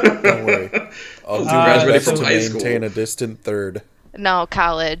Don't worry. I'll do my graduated best from to high school. maintain a distant third. no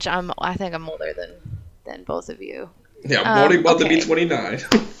college. I think I'm older than both of you. Yeah, I'm already about to be okay. 29.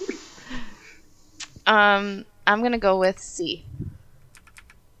 I'm gonna go with C.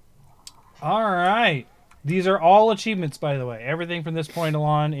 all right. These are all achievements, by the way. Everything from this point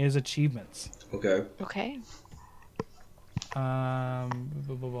on is achievements. Okay. Okay.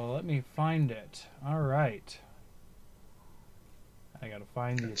 Let me find it. All right. I gotta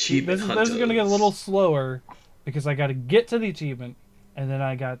find the Achievement achievement. This is gonna get a hunters. little slower because I gotta get to the achievement, and then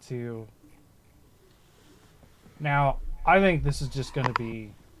I got to. Now, I think this is just gonna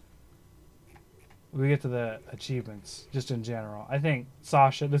be. We get to the achievements just in general. I think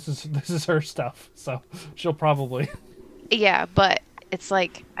Sasha, this is her stuff, so she'll probably. Yeah, but it's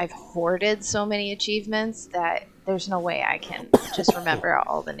like I've hoarded so many achievements that there's no way I can just remember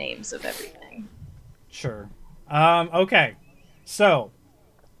all the names of everything. Sure. Okay. So,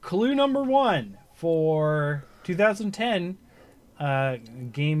 clue number 1 for 2010,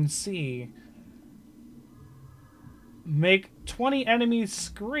 Game C. Make 20 enemies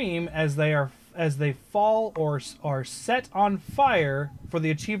scream as they fall or are set on fire for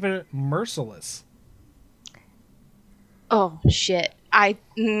the achievement Merciless. Oh shit!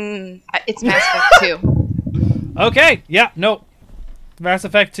 It's Mass Effect 2. Okay. Yeah. Nope. Mass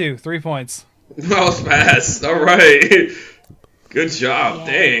Effect 2. 3 points. That was fast. All right. Good job.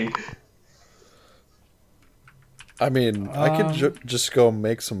 Dang. I mean, I could just go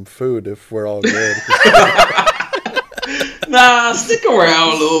make some food if we're all good. Nah, stick around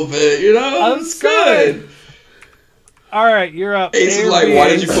a little bit. You know, I'm it's good. All right, you're up. Ace is like, why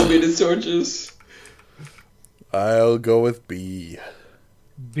did you put me in the torches? I'll go with B.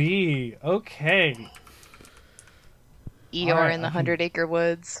 B. Okay. Eeyore Alright, in the I can- 100-Acre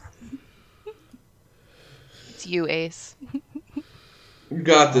Woods. It's you, Ace. You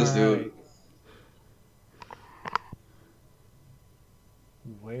got this, All dude. right.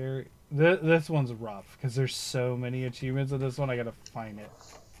 Where this one's rough because there's so many achievements in this one. I gotta find it.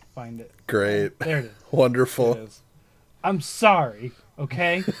 Find it. Great. There it is. Wonderful. There it is. I'm sorry.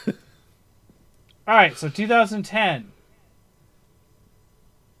 Okay. All right. So 2010.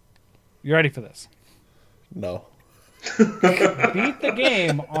 You ready for this? No. Beat the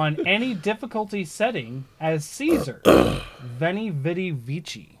game on any difficulty setting as Caesar. Veni Vidi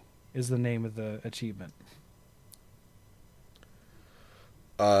Vici is the name of the achievement.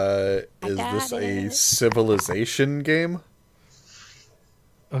 Is this a civilization game?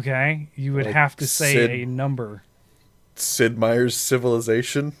 Okay, you would Like have to say Sid- a number. Sid Meier's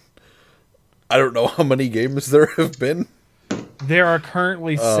Civilization? I don't know how many games there have been. There are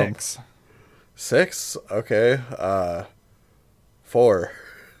currently 6. 6? Okay. 4.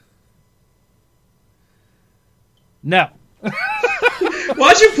 No.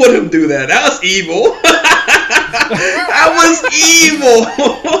 Why'd you put him through that? That was evil. That was evil.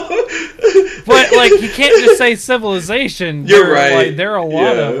 But, like, you can't just say civilization. You're right. Like, there are a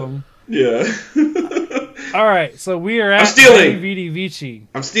lot of them. Yeah. All right, so we are at I'm stealing. Veni Vidi Vici.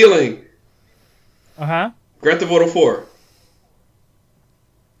 I'm stealing. Uh-huh. Grand Theft Auto 4.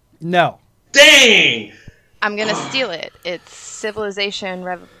 No. Dang! I'm gonna steal it. It's Civilization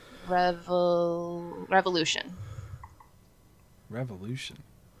Revolution. Revolution.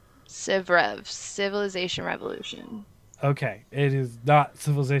 Civilization Revolution. Okay, it is not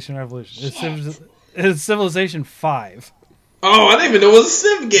Civilization Revolution. It's Civilization 5. Oh, I didn't even know it was a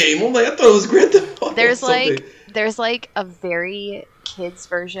Civ game. I'm like, I thought it was Grand Theft Auto. There's something. like a very kids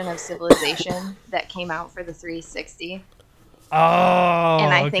version of Civilization that came out for the 360, Oh,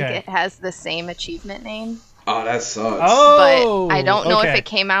 and I think okay. it has the same achievement name. Oh, that sucks. Oh, But I don't know if okay. it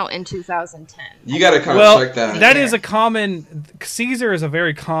came out in 2010. You gotta kind of Well, check that. that is a common. Caesar is a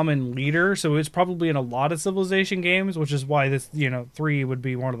very common leader, so it's probably in a lot of Civilization games, which is why this 3 would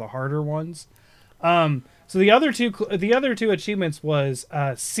be one of the harder ones. So the other two achievements was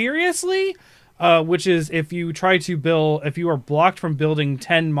seriously, which is if you are blocked from building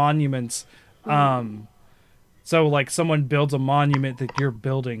 10 monuments. So like someone builds a monument that you're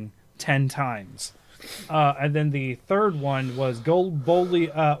building 10 times. And then the third one was go boldly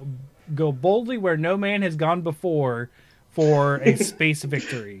where no man has gone before for a space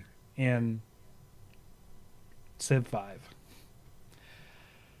victory in Civ 5.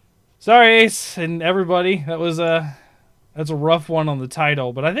 Sorry, Ace and everybody. That's a rough one on the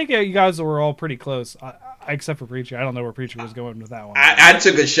title, but I think you guys were all pretty close. Except for Preacher. I don't know where Preacher was going with that one. I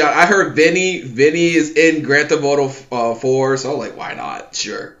took a shot. I heard Vinny is in Grand Theft Auto 4, so I was like, why not?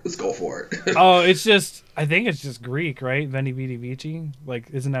 Sure, let's go for it. Oh, I think it's just Greek, right? Veni Vidi Vici?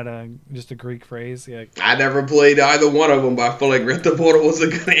 Like, isn't that just a Greek phrase? Yeah. I never played either one of them, but I feel like Grand Theft Auto was a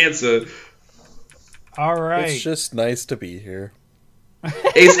good answer. All right. It's just nice to be here.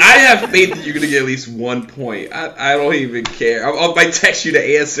 Ace, I have faith that you're gonna get at least 1 point. I don't even care. I might text you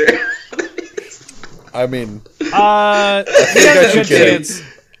the answer. I mean, you got I a should good get it. chance.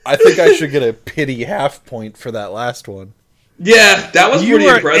 I think I should get a pity half point for that last one. Yeah, that was pretty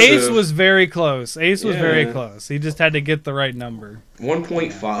impressive. Ace was very close. Ace was very Yeah. close. He just had to get the right number.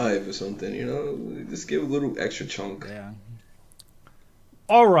 1.5 or something, you know? Just give a little extra chunk. Yeah.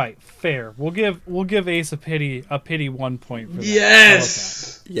 All right, fair. We'll give Ace a pity 1 point for that.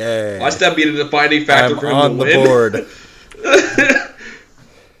 Yes! Yay. Watch that be the defining factor I'm for him on to the win. board.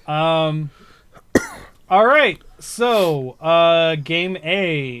 All right. So, game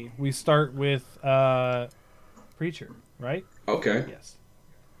A, we start with Preacher, right? Okay. Yes.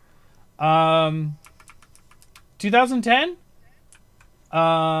 2010.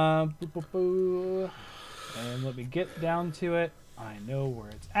 And let me get down to it. I know where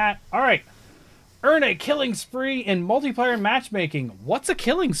it's at. All right. Earn a killing spree in multiplayer matchmaking. What's a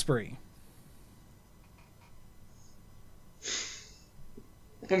killing spree?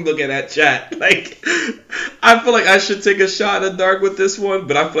 I'm looking at chat. Like, I feel like I should take a shot in the dark with this one,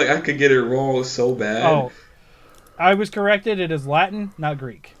 but I feel like I could get it wrong so bad. Oh, I was corrected. It is Latin, not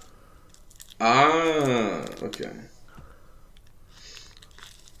Greek. Ah, okay.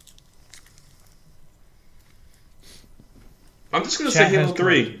 I'm just gonna say Chat Halo has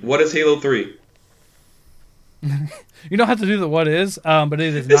 3. corrected. What is Halo 3? You don't have to do the what is, but it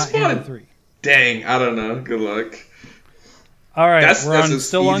is It's not Halo fun. 3. Dang, I don't know. Good luck. All right, That's we're a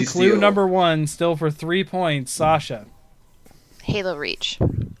still on easy clue steal. number 1, still for 3 points. Sasha. Halo Reach.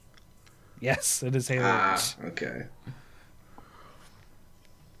 Yes, it is Halo Ah, Reach. okay.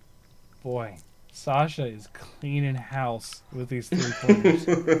 Boy, Sasha is cleaning house with these 3 pointers.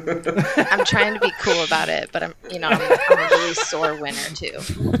 I'm trying to be cool about it, but I'm a really sore winner too.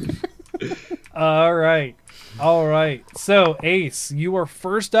 All right. So, Ace, you are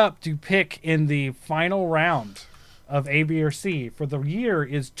first up to pick in the final round of A, B, or C. For the year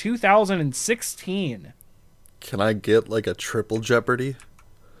is 2016. Can I get like a triple Jeopardy?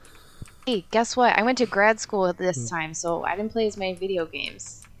 Hey, guess what? I went to grad school this time, so I didn't play as many video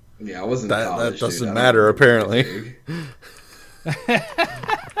games. Yeah, I wasn't That college, doesn't dude. I matter, don't remember apparently.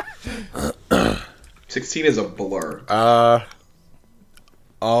 anything. 16 is a blur.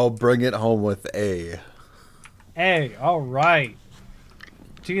 I'll bring it home with A. Hey, all right.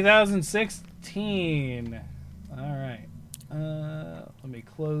 2016. All right. Let me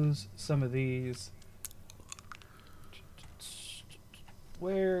close some of these.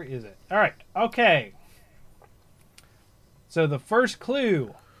 Where is it? All right. Okay. So the first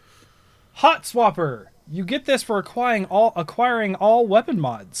clue. Hot Swapper. You get this for acquiring all weapon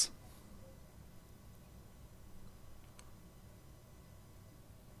mods.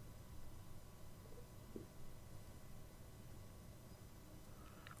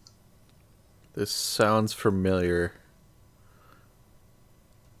 This sounds familiar.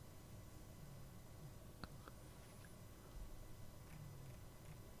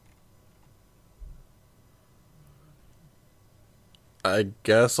 I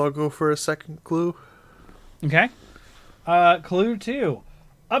guess I'll go for a second clue. Okay. Clue 2.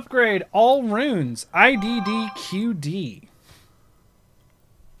 Upgrade all runes. IDDQD.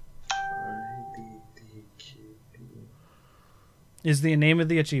 Is the name of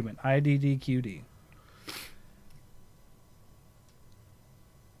the achievement. IDDQD.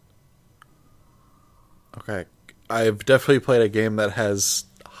 Okay. I've definitely played a game that has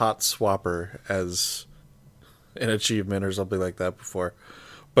Hot Swapper as an achievement or something like that before.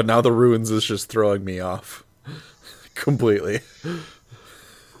 But now the ruins is just throwing me off completely.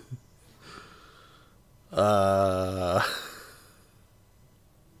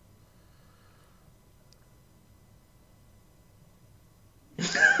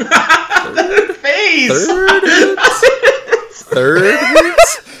 Face! Third hit?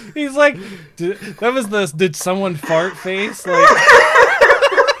 He's like, that was the did someone fart face? Like,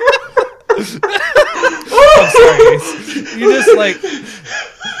 I'm sorry, Ace. You just like,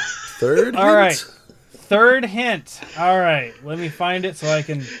 Third all hint? right. Third hint. All right, let me find it so I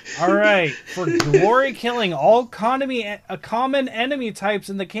can. All right, for glory killing all common enemy types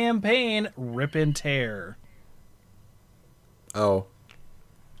in the campaign, rip and tear. Oh.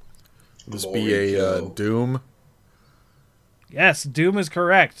 This be Glory a kill. Doom. Yes, Doom is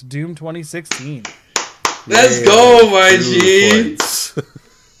correct. Doom 2016. Let's Yay, go, my 2 G! points.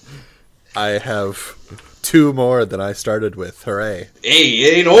 I have 2 more than I started with. Hooray. Hey,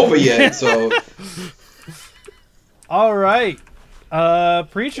 it ain't over yet, so... All right,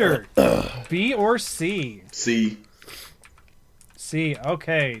 Preacher, B or C? See. C.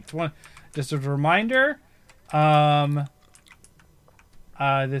 Okay. Just a reminder.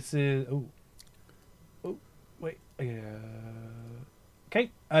 This is. Oh. Wait.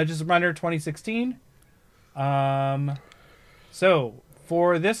 Okay. Just a reminder. 2016. So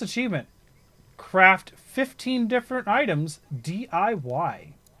for this achievement, craft 15 different items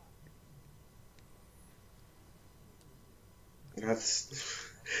DIY.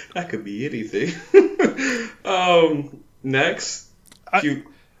 That could be anything. Next. I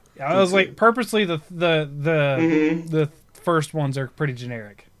was like, purposely the first ones are pretty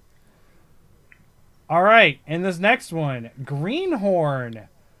generic. All right, and this next one, Greenhorn,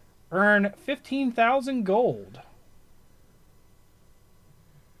 earn 15,000 gold.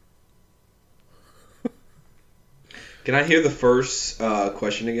 Can I hear the first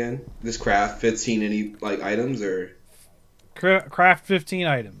question again? This craft 15 any like items or craft 15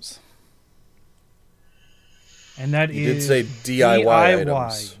 items. And that you is did say DIY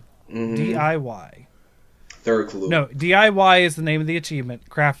items. DIY. Third clue. No, DIY is the name of the achievement.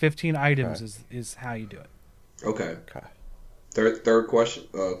 Craft 15 items is how you do it. Okay. Third question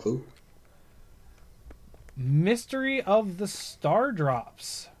clue. Mystery of the Star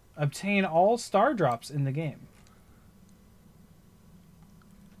Drops. Obtain all Star Drops in the game.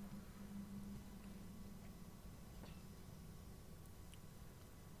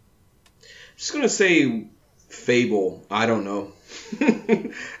 Just gonna say Fable. I don't know.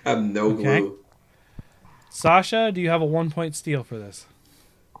 I have no clue. Sasha, do you have a 1-point steal for this?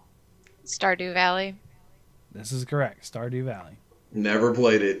 Stardew Valley. This is correct. Stardew Valley. Never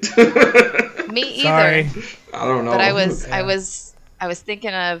played it. Me either. Sorry. I don't know. But I was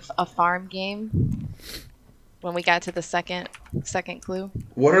thinking of a farm game when we got to the second clue.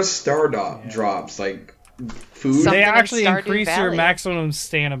 What are star drops? Like food? Something They in actually Stardew increase your Valley. maximum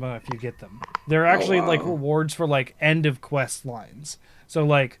stamina if you get them. They're actually wow. like rewards for like end of quest lines. So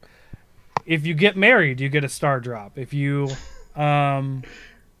like if you get married, you get a star drop. If you the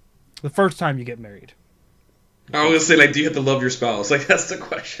first time you get married. I was gonna say, like, do you have to love your spouse? Like, that's the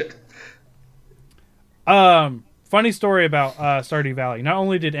question. Funny story about Stardew Valley. Not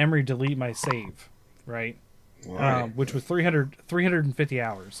only did Emery delete my save, right? Which was 350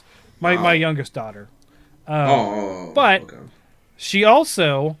 hours. My youngest daughter. But okay. she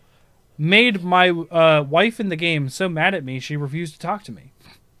also made my wife in the game so mad at me she refused to talk to me.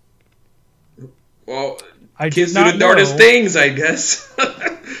 Well, I kids did do not the darndest know. things, I guess.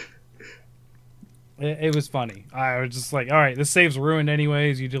 It was funny. I was just like, all right, this save's ruined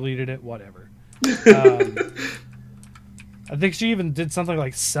anyways. You deleted it, whatever. I think she even did something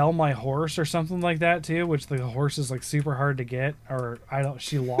like sell my horse or something like that too, which the horse is like super hard to get. Or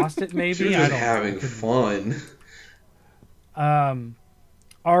she lost it maybe. She was just having fun.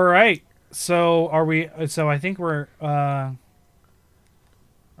 All right. So are we? So I think we're. Are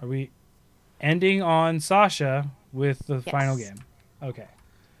we ending on Sasha with the final game? Okay.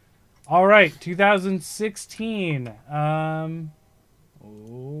 All right, 2016.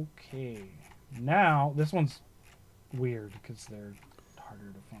 Okay. Now, this one's weird because they're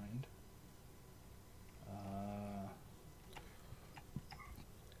harder to find.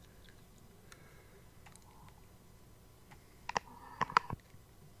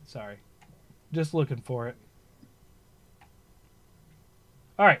 Sorry. Just looking for it.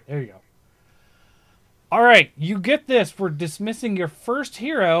 All right, there you go. All right, you get this for dismissing your first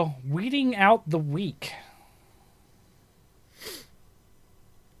hero, weeding out the weak.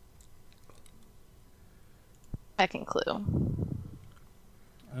 Second clue.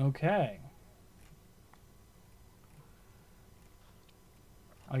 Okay.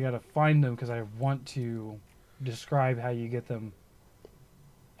 I gotta find them because I want to describe how you get them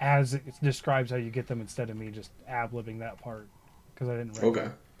as it describes how you get them instead of me just ad-libbing that part because I didn't write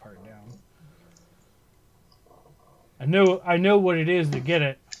that part down. I know what it is to get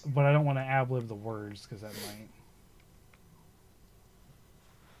it, but I don't want to ad-lib the words because that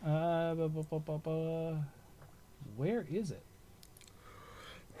might. Where is it?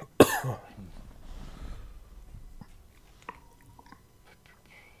 That's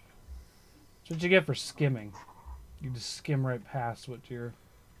what you get for skimming. You just skim right past what you're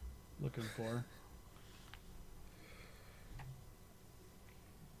looking for.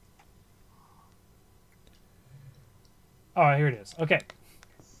 Oh, here it is. Okay.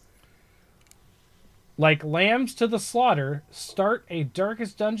 Like lambs to the slaughter, start a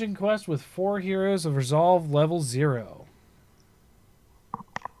Darkest Dungeon quest with 4 heroes of Resolve level 0.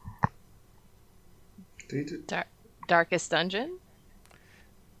 Darkest Dungeon?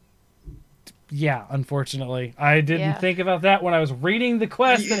 Yeah, unfortunately. I didn't think about that when I was reading the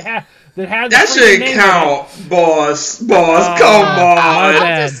quest that had that shouldn't count, boss. Come on.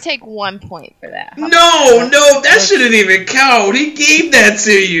 I'll just take 1 point for that. No, that shouldn't even count. He gave that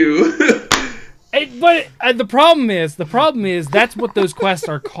to you. But the problem is that's what those quests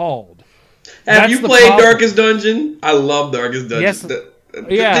are called. Have you played Darkest Dungeon? I love Darkest Dungeon. Yes,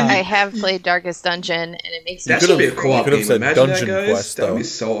 Yeah. I have played Darkest Dungeon, and it makes me That should be a could've- co-op you could've game. said Imagine Dungeon that, guys. Quest, That would though. be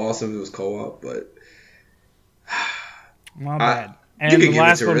so awesome if it was co-op, but Not bad. you And can the give it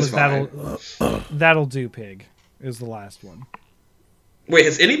last to her, one it's was That'll Do Pig is the last one. wait,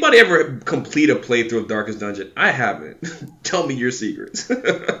 has anybody ever completed a playthrough of Darkest Dungeon? I haven't. Tell me your secrets. No,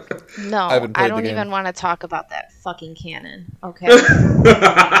 haven't played I the don't game. even want to talk about that fucking canon. Okay.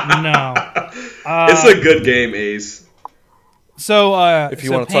 No. It's a good game, Ace. So If you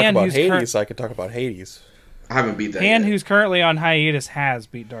so want to talk Pan, about who's Hades, I could talk about Hades. I haven't beat that Pan, yet. who's currently on hiatus, has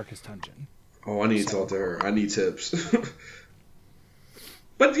beat Darkest Dungeon. Oh, I need to talk to her. I need tips.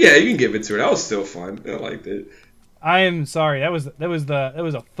 But yeah, you can give it to her. That was still fun. I liked it. I am sorry. That was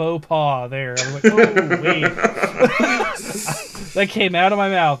a faux pas there. I was like, oh wait, that came out of my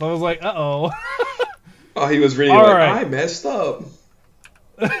mouth. I was like, uh-oh. Oh, he was really All like, right. I messed up.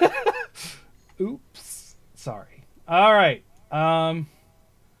 Oops. Sorry. All right.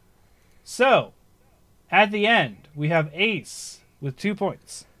 So at the end we have Ace with 2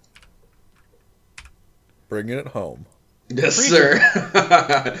 points. Bringing it home. Yes,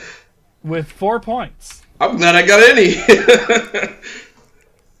 sir. With 4 points. I'm glad I got any.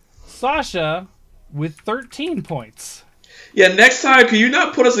 Sasha with 13 points. Yeah, next time, can you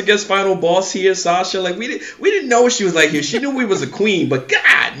not put us against Final Boss here, Sasha? Like we didn't know she was like here. She knew we was a queen, but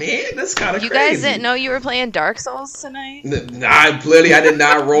God, man, that's kind of You crazy. guys didn't know you were playing Dark Souls tonight? Nah, clearly I did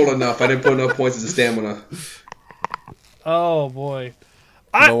not roll enough. I didn't put enough points as a stamina. Oh boy.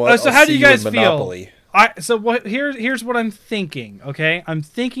 You know what? So I'll how do see you guys in feel? Monopoly. Here's what I'm thinking, okay? I'm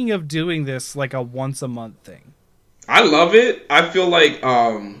thinking of doing this like a once a month thing. I love it. I feel like,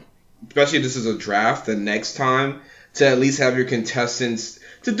 especially if this is a draft, the next time to at least have your contestants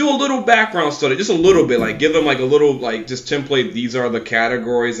to do a little background study, just a little bit, like give them like a little like just template. These are the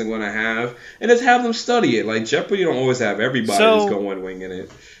categories I'm going to have, and just have them study it. Like Jeopardy, you don't always have everybody just going winging it.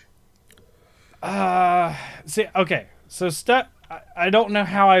 See, okay, so I don't know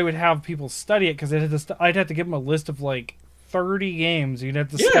how I would have people study it because I'd have to give them a list of like 30 games. You'd have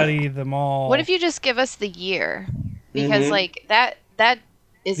to study them all. What if you just give us the year? Because like that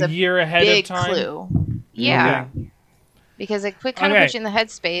is a year ahead big of time? clue. Yeah. Okay. Because it kind of Okay. puts you in the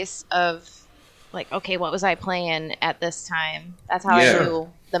headspace of like, okay, what was I playing at this time? That's how Yeah. I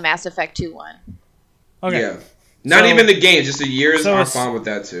knew the Mass Effect 2 one. Okay. Yeah, not So- even the games, just the years so are it's- fine with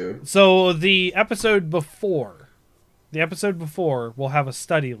that too. So the episode before we'll have a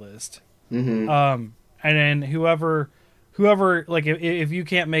study list. Mm-hmm. And then whoever like if you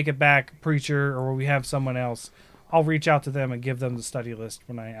can't make it back, Preacher, or we have someone else, I'll reach out to them and give them the study list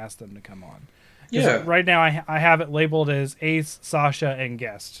when I ask them to come on. 'Cause Yeah. right now I have it labeled as Ace, Sasha, and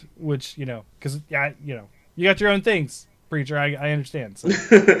guest, which because you got your own things, Preacher. I understand. So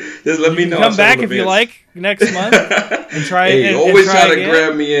Just let me know. come I'll back show if them you events. like next month and try. Hey, and always try try to again.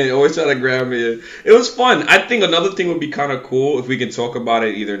 grab me in. Always try to grab me in. It was fun. I think another thing would be kind of cool if we can talk about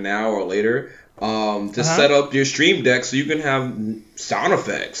it either now or later. To set up your stream deck so you can have sound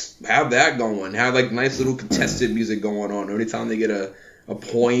effects. Have that going. Have like nice little contested music going on every time they get a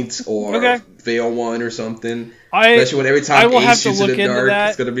point or fail one or something. Especially when every time I will have Ace to shoots in look the into dark, that.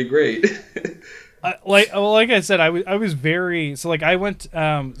 it's gonna be great. Like I said, I was very so like I went so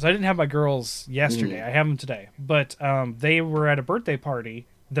I didn't have my girls yesterday. I have them today, but they were at a birthday party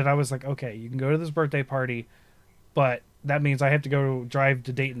that I was like, okay, you can go to this birthday party, but that means I have to drive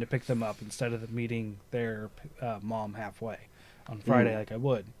to Dayton to pick them up instead of meeting their mom halfway on Friday like I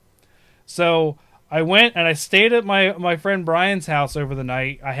would. So I went and I stayed at my friend Brian's house over the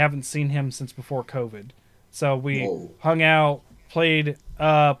night. I haven't seen him since before COVID, so we hung out. Played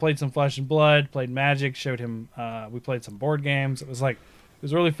some Flesh and Blood, played Magic, showed him, we played some board games. It was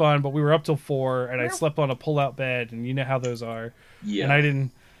really fun, but we were up till 4 and I slept on a pull-out bed and you know how those are. Yeah. And I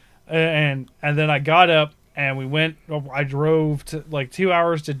didn't, and then I got up and I drove to like 2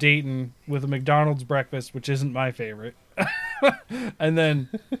 hours to Dayton with a McDonald's breakfast, which isn't my favorite. And then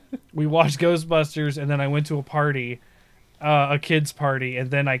we watched Ghostbusters and then I went to a party, a kid's party. And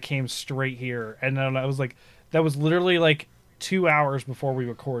then I came straight here. And then I was like, that was literally like 2 hours before we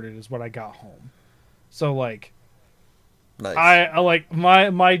recorded is when I got home. So like, Nice. I like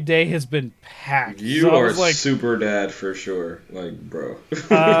my day has been packed. You So I are was like, super dad for sure. Like, bro.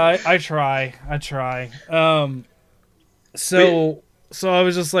 I try. So I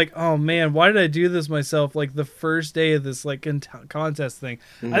was just like, oh man, why did I do this myself? Like the first day of this like contest thing.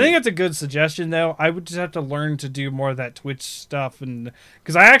 I think that's a good suggestion though. I would just have to learn to do more of that Twitch stuff, and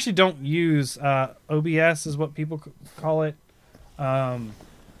because I actually don't use OBS is what people call it.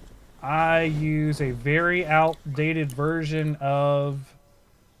 I use a very outdated version of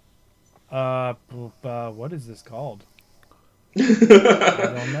what is this called?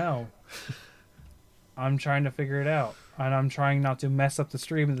 I don't know. I'm trying to figure it out, and I'm trying not to mess up the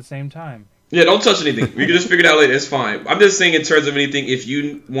stream at the same time. Yeah, don't touch anything. We can just figure it out later. It's fine. I'm just saying in terms of anything, if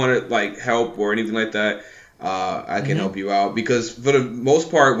you want to like help or anything like that, I can help you out. Because for the most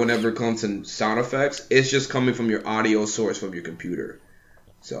part, whenever it comes to sound effects, it's just coming from your audio source from your computer.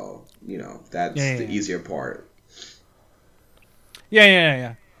 So, that's the easier part.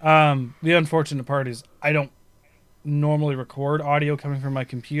 Yeah. The unfortunate part is I don't normally record audio coming from my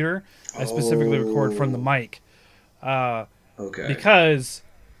computer. I specifically record from the mic. Okay. Because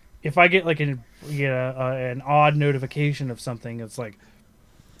if I get like an odd notification of something, it's like,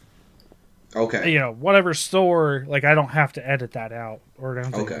 okay, whatever store, like I don't have to edit that out or I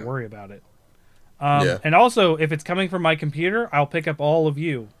don't have to worry about it. And also, if it's coming from my computer, I'll pick up all of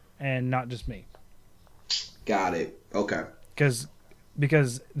you and not just me. Got it. Okay.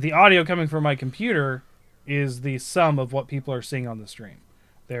 Because the audio coming from my computer is the sum of what people are seeing on the stream.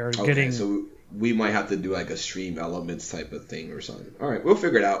 They're getting. So we might have to do like a stream elements type of thing or something. All right, we'll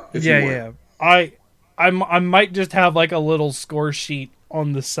figure it out. Yeah. I might just have like a little score sheet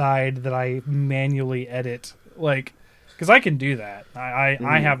on the side that I manually edit, like, because I can do that.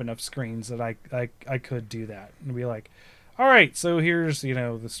 I have enough screens that I could do that and be like, all right, so here's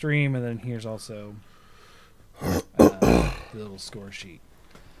the stream, and then here's also the little score sheet.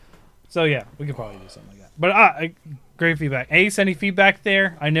 So yeah, we could probably do something like that. But great feedback. Ace, any feedback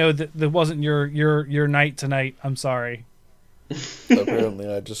there? I know that wasn't your night tonight. I'm sorry.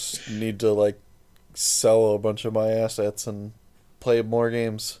 Apparently, I just need to like sell a bunch of my assets and play more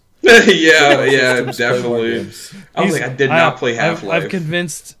games. yeah, definitely. I was like, I did not play Half-Life. I've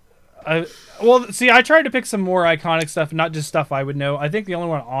convinced. Well, see, I tried to pick some more iconic stuff, not just stuff I would know. I think the only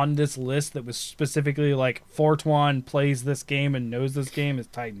one on this list that was specifically like Fortuan plays this game and knows this game is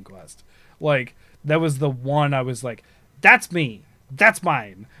Titan Quest. Like, that was the one I was like, that's me. That's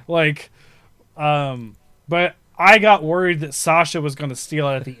mine. Like, but I got worried that Sasha was going to steal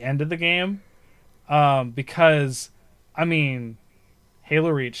it at the end of the game. Because, I mean, Halo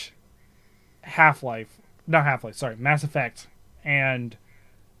Reach, Mass Effect, and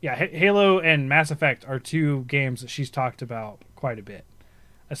yeah, Halo and Mass Effect are two games that she's talked about quite a bit,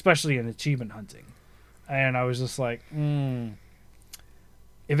 especially in achievement hunting. And I was just like,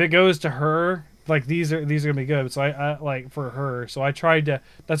 if it goes to her, like these are gonna be good. So I like for her. So I tried to.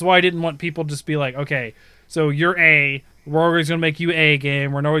 That's why I didn't want people to just be like, okay, so you're A. We're always gonna make you A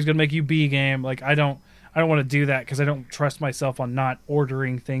game. We're always gonna make you B game. Like I don't want to do that because I don't trust myself on not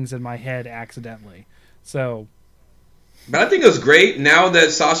ordering things in my head accidentally. So. But I think it was great. Now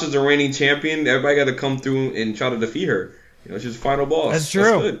that Sasha's the reigning champion, everybody got to come through and try to defeat her. She's the final boss. That's true.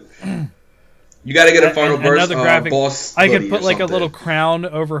 That's good. You got to get a final boss. I could put like a little crown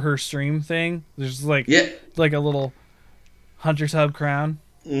over her stream thing. There's like a little Hunter's Hub crown.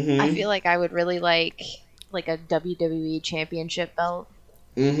 Mm-hmm. I feel like I would really like a WWE championship belt.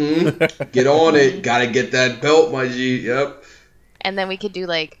 Mm-hmm. Get on it. Got to get that belt, my G. Yep. And then we could do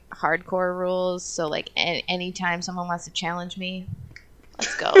like hardcore rules. So like anytime someone wants to challenge me,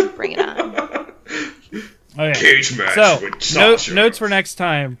 let's go. Bring it on. Okay. Cage match with Sasha. Notes for next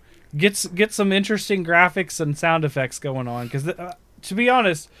time. Get some interesting graphics and sound effects going on. Because to be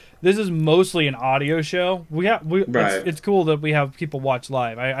honest, this is mostly an audio show. It's cool that we have people watch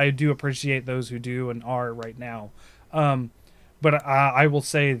live. I do appreciate those who do and are right now. But I will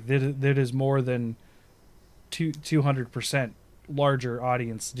say that it is more than 200% larger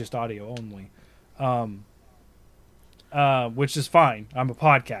audience, just audio only, which is fine. I'm a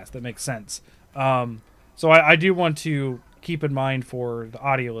podcast, that makes sense. So I do want to keep in mind for the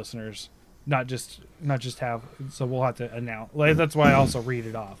audio listeners, not just have. So we'll have to announce. Like, that's why I also read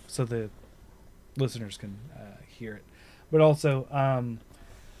it off so the listeners can hear it. But also,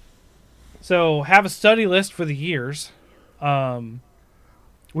 so have a study list for the years.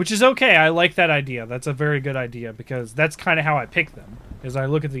 Which is okay. I like that idea. That's a very good idea because that's kind of how I pick them. Is I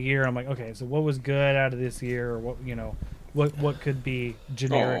look at the year, I'm like, okay, so what was good out of this year, or what could be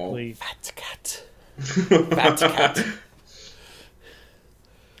generically. Fat cat.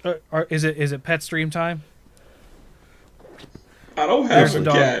 Is it pet stream time? I don't have a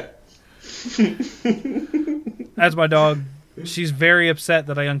cat. That's my dog. She's very upset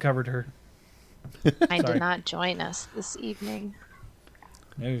that I uncovered her. I did not join us this evening.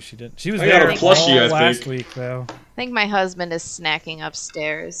 No, she didn't. She was I there got a plushie, last week, though. I think my husband is snacking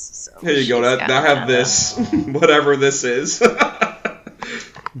upstairs. So there you go. I have this, whatever this is.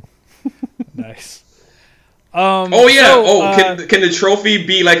 Nice. Can the trophy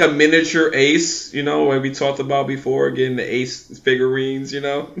be like a miniature ace? Like we talked about before, getting the ace figurines.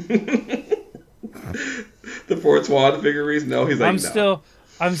 The Fortuan figurines? No, he's like, I'm no.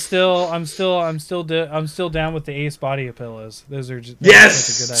 I'm still down with the Ace body pillows. Those are just Yes!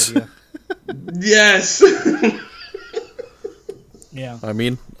 such a good idea. Yes! Yeah. I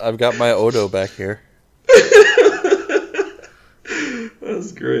mean, I've got my Odo back here,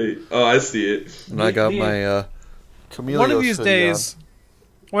 That's great. Oh, I see it. and I got my Camille. One of these days,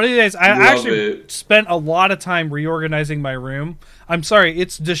 I Love actually it. spent a lot of time reorganizing my room. I'm sorry,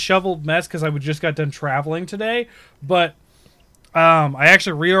 it's a disheveled mess because I just got done traveling today, but I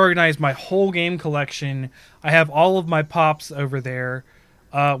actually reorganized my whole game collection. I have all of my pops over there,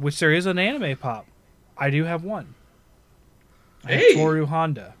 which there is an anime pop. I do have one. I have Hey! Toru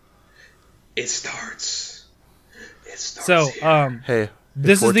Honda. It starts. It starts So, here. Hey,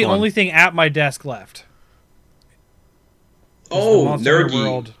 this is the Fortuan. only thing at my desk left. Oh, Monster Hunter Nergy.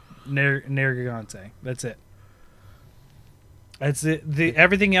 World Nergigante. That's it. That's it.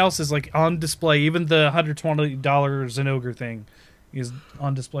 Everything else is like on display. Even the $120 Zenogre thing is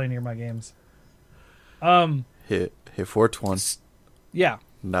on display near my games. Hit 420. Yeah.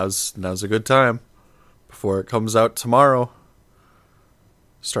 Now's a good time before it comes out tomorrow.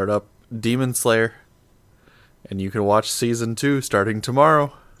 Start up Demon Slayer, and you can watch season 2 starting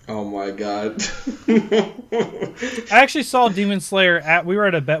tomorrow. Oh my god. I actually saw Demon Slayer we were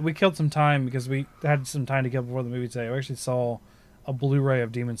at a bet. We killed some time because we had some time to kill before the movie today. We actually saw a Blu-ray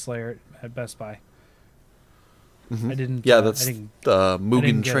of Demon Slayer at Best Buy. I didn't. Yeah, I that's didn't, the didn't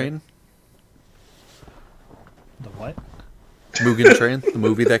Mugen get Train. the what? Mugen Train, the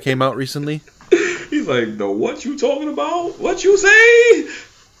movie that came out recently. He's like, the what you talking about? What you say?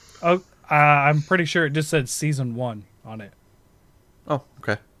 Oh, I'm pretty sure it just said season 1 on it. Oh,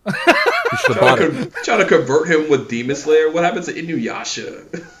 okay. You should have bought it. Trying to convert him with Demon Slayer. What happened to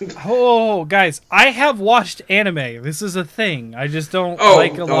Inuyasha? Oh, guys, I have watched anime. This is a thing. I just don't Oh,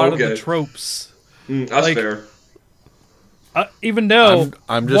 like a lot of the okay. tropes. That's Like, fair. Even though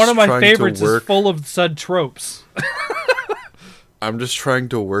I'm just one of my trying to favorites is work- full of said tropes. I'm just trying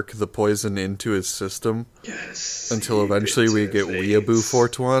to work the poison into his system Yes. until eventually we get Weeaboo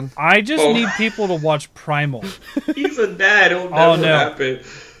Fortuan. I just Oh. need people to watch Primal. He's a dad. It'll Oh, never no. happen.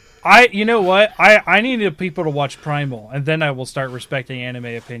 You know what? I need people to watch Primal, and then I will start respecting anime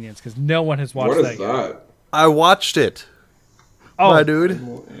opinions because no one has watched What that is yet. that? I watched it, Oh, my dude.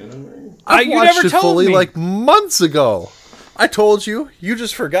 Anime? I you watched never it told fully me. like months ago. I told you. You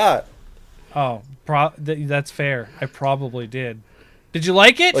just forgot. Oh, that's fair. I probably did. Did you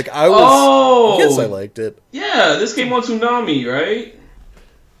like it? Like I was. Oh! Yes, I liked it. Yeah, this came on Toonami, right?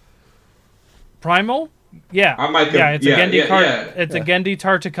 Primal? Yeah. I might yeah, it's yeah, a Gendy yeah, yeah. It's a Gendy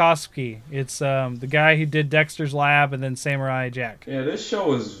Tartakovsky. It's the guy who did Dexter's Lab and then Samurai Jack. Yeah, this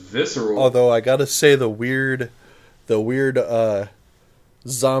show is visceral. Although I gotta say the weird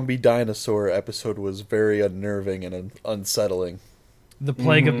zombie dinosaur episode was very unnerving and unsettling. The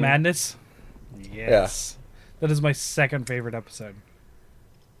Plague of Madness? Yes. Yeah. That is my second favorite episode.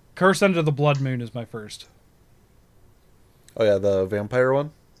 Curse Under the Blood Moon is my first. Oh yeah, the vampire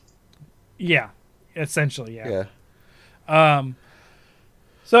one. Yeah. Essentially, yeah. Yeah.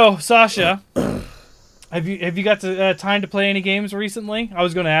 So, Sasha, have you got time to play any games recently? I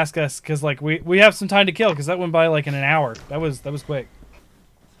was going to ask us because like we have some time to kill because that went by like in an hour. That was quick.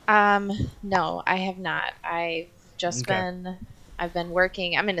 No, I have not. I've just Okay. I've been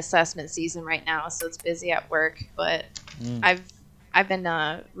working. I'm in assessment season right now, so it's busy at work. But I've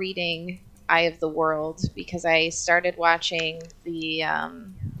been reading Eye of the World because I started watching the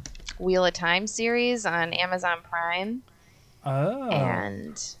Wheel of Time series on Amazon Prime, Oh.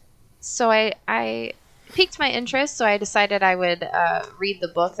 and so I piqued my interest. So I decided I would read the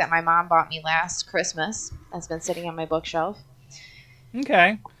book that my mom bought me last Christmas. That's been sitting on my bookshelf.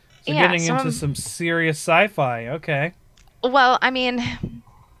 Okay. So Yeah, getting into some serious sci-fi. Okay. Well, I mean,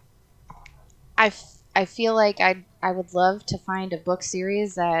 I feel like I would love to find a book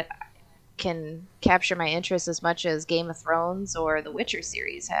series that can capture my interest as much as Game of Thrones or the Witcher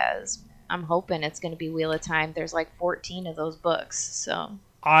series has. I'm hoping it's going to be Wheel of Time. There's like 14 of those books, so.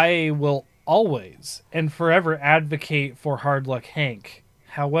 I will always and forever advocate for Hard Luck Hank.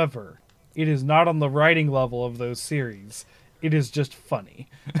 However, it is not on the writing level of those series. It is just funny.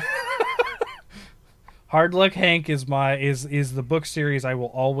 Hard Luck Hank is the book series I will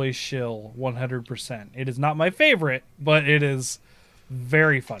always shill 100%. It is not my favorite, but it is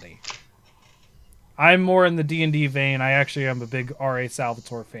very funny. I'm more in the D&D vein. I actually am a big R.A.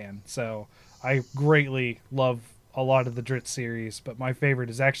 Salvatore fan, so I greatly love a lot of the Dritz series, but my favorite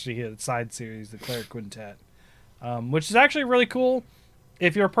is actually his side series, the Cleric Quintet, which is actually really cool.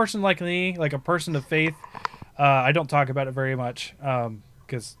 If you're a person like me, like a person of faith, I don't talk about it very much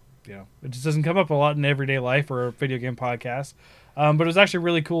because it just doesn't come up a lot in everyday life or a video game podcast. But it was actually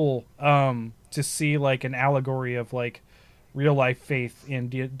really cool to see like an allegory of like real life faith in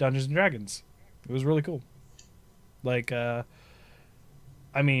Dungeons and Dragons. It was really cool. Like, I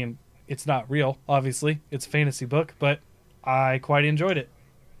mean, it's not real, obviously. It's a fantasy book, but I quite enjoyed it.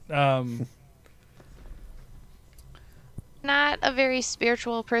 Not a very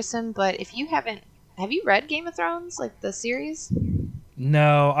spiritual person, but if you haven't, have you read Game of Thrones, like the series?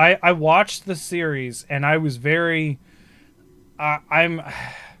 No, I watched the series and I was very,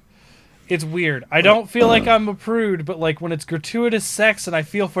 it's weird. I don't feel like I'm a prude, but like when it's gratuitous sex and I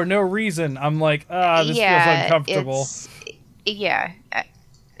feel for no reason, I'm like, this feels uncomfortable.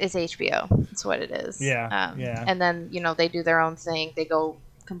 It's HBO. That's what it is. Yeah. And then, they do their own thing. They go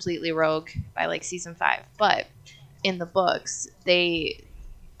completely rogue by like season 5. But in the books,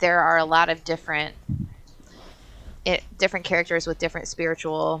 there are a lot of different characters with different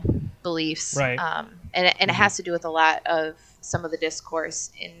spiritual beliefs. Right. And it has to do with a lot of some of the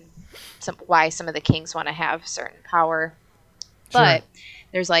discourse in why some of the kings want to have certain power. But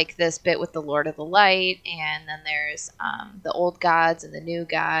there's like this bit with the Lord of the Light, and then there's the old gods and the new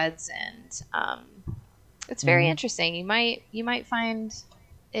gods, and it's very interesting. You might find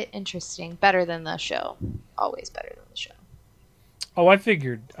it interesting, better than the show. Always better than the show. Oh, I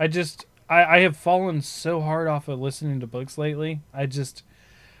figured. I have fallen so hard off of listening to books lately.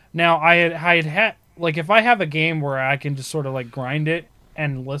 Now I had like if I have a game where I can just sort of like grind it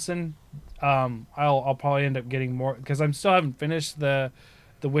and listen, I'll probably end up getting more, because I'm still haven't finished the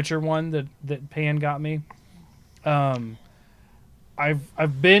Witcher one that Pan got me. I've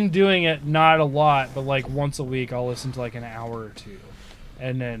been doing it not a lot, but like once a week I'll listen to like an hour or two,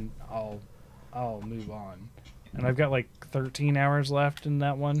 and then I'll move on. And I've got like 13 hours left in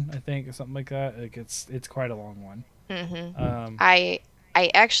that one, I think, or something like that. Like it's quite a long one. Mm-hmm. I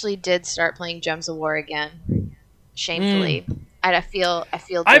actually did start playing Gems of War again, shamefully. I feel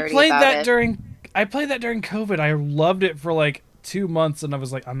dirty I played about that it. during COVID. I loved it for like 2 months, and I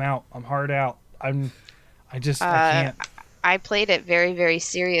was like, I'm out. I'm hard out. I can't. I played it very, very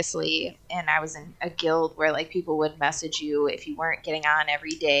seriously, and I was in a guild where like people would message you if you weren't getting on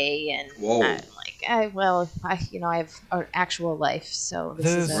every day, and Whoa. I'm like, I have an actual life, so this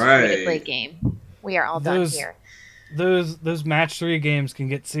is a Right. free-to-play game. We are all done here. Those match 3 games can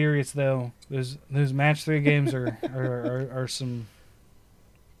get serious though. Those match 3 games are some.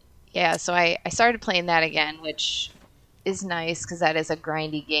 Yeah, so I started playing that again, which is nice because that is a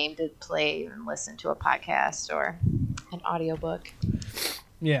grindy game to play and listen to a podcast or an audiobook.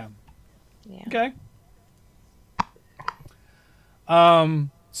 Yeah. Yeah. Okay.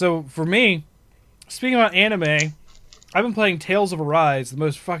 So for me, speaking about anime, I've been playing Tales of Arise, the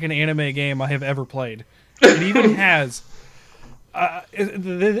most fucking anime game I have ever played. It even has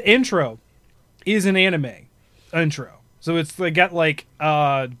the intro is an anime intro, so it's they got like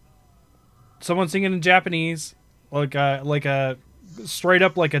someone singing in Japanese, like a straight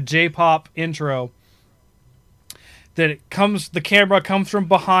up like a J-pop intro. The camera comes from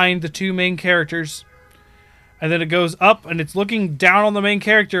behind the 2 main characters, and then it goes up and it's looking down on the main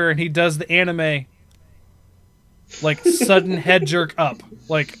character, and he does the anime like sudden head jerk up,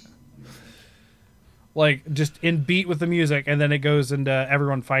 like just in beat with the music, and then it goes into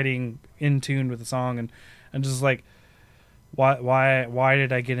everyone fighting in tune with the song, and just like why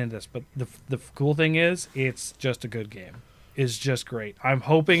did I get into this? But the cool thing is it's just a good game. It's just great. I'm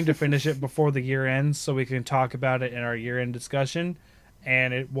hoping to finish it before the year ends so we can talk about it in our year-end discussion,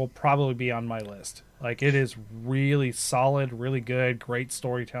 and it will probably be on my list. Like, it is really solid, really good, great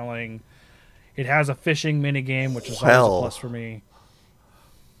storytelling. It has a fishing minigame, which is always a plus for me.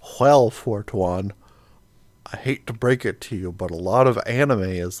 Well, Fortuan, I hate to break it to you, but a lot of anime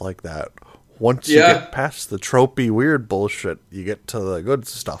is like that. Once you get past the tropey weird bullshit, you get to the good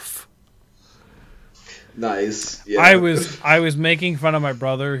stuff. Nice. Yeah. I was making fun of my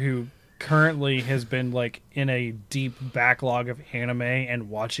brother, who currently has been like in a deep backlog of anime and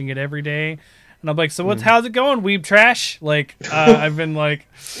watching it every day. And I'm like, so how's it going, weeb trash? Like, I've been like,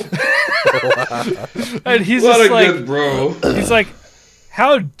 and he's what just a like, good bro. He's like,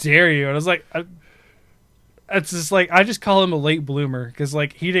 how dare you? And I was like, it's just like, I just call him a late bloomer, because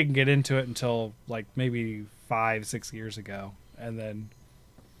like he didn't get into it until like maybe 5-6 years ago, and then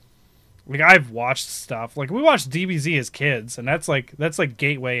like I've watched stuff, like we watched DBZ as kids, and that's like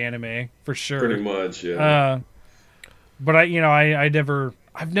gateway anime for sure. Pretty much, yeah. But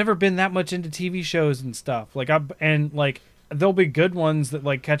I've never been that much into TV shows and stuff. Like there'll be good ones that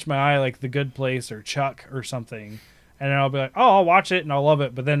like catch my eye, like The Good Place or Chuck or something, and then I'll be like, oh, I'll watch it and I'll love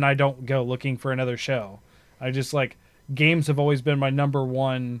it, but then I don't go looking for another show. I just like games have always been my number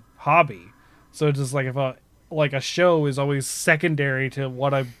one hobby. So it's just like if a show is always secondary to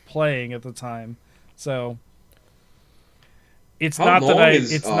what I'm playing at the time. So it's How not that long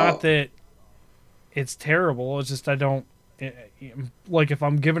is, it's not that it's terrible. It's just I don't like if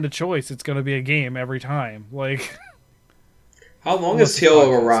I'm given a choice, it's going to be a game every time. Like How long Unless is it's Tale of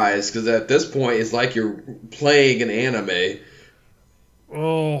podcasts. Arise? Because at this point, it's like you're playing an anime.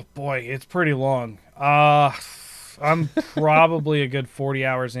 oh boy, it's pretty long. I'm probably a good 40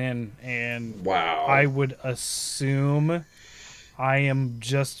 hours in, and Wow. I would assume I am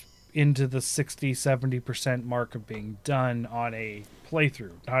just into the 60-70% mark of being done on a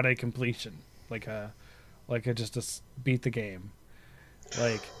playthrough, not a completion. Like a just to beat the game.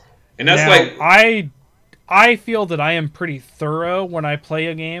 Like, And that's now, like I feel that I am pretty thorough when I play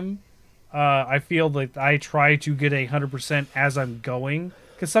a game. I feel that I try to get 100% as I'm going,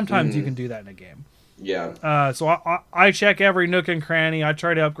 because sometimes you can do that in a game. yeah. So I check every nook and cranny. I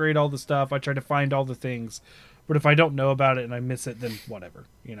try to upgrade all the stuff. I try to find all the things. But if I don't know about it and I miss it, then whatever.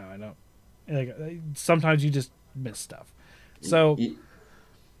 You know, I don't. Like, sometimes you just miss stuff. So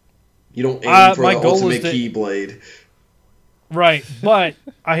You don't aim for my the goal is ultimate that- Keyblade. right, but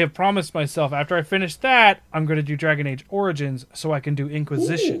I have promised myself after I finish that, I'm going to do Dragon Age Origins so I can do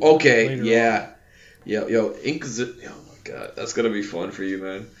Inquisition. Ooh, okay, later yeah. Yo, Inquisition. Oh my god, that's gonna be fun for you,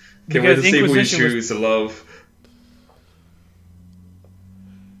 man. Can't wait Because to see who you Inquisition was- choose to love.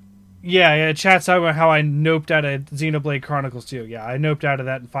 Yeah, chat's talking about how I noped out of Xenoblade Chronicles 2. Yeah, I noped out of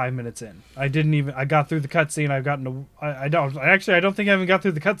that in 5 minutes in. I got through the cutscene. I don't think I even got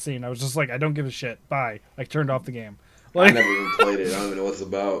through the cutscene. I was just like, I don't give a shit. Bye. I turned off the game. I Like, never even played it. I don't even know what it's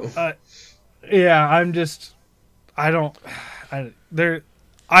about. yeah,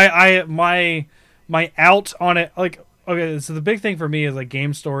 my out on it, like, okay, so the big thing for me is like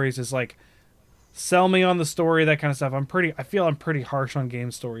game stories is like, sell me on the story, that kind of stuff. I feel I'm pretty harsh on game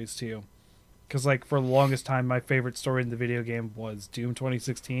stories too. Because like for the longest time, my favorite story in the video game was Doom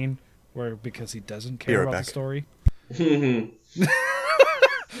 2016, because he doesn't care Be right about back. the story.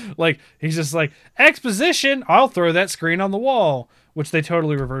 Like, he's just like, exposition, I'll throw that screen on the wall, which they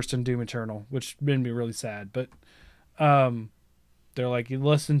totally reversed in Doom Eternal, which made me really sad. But they're like, you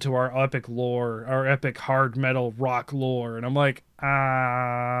listen to our epic lore, our epic hard metal rock lore, and I'm like, You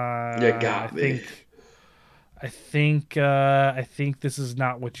got me. I think this is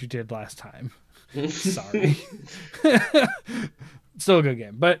not what you did last time. Sorry. Still a good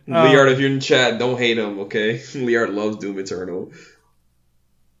game, but Liard, if you're in chat, don't hate him, okay? Liard loves Doom Eternal.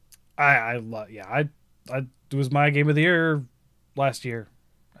 I love, yeah, it was my game of the year last year.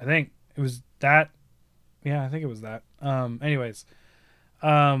 I think it was that. Yeah, I think it was that. Anyways,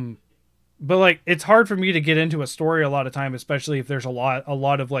 but like, it's hard for me to get into a story a lot of time, especially if there's a lot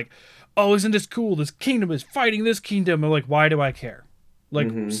of like, oh, isn't this cool? This kingdom is fighting this kingdom. I'm like, why do I care? Like,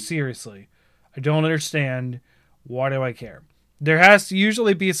 seriously, I don't understand. Why do I care? There has to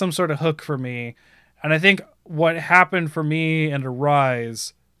usually be some sort of hook for me, and I think what happened for me and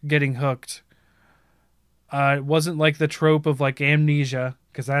Arise getting hooked, it wasn't like the trope of like amnesia,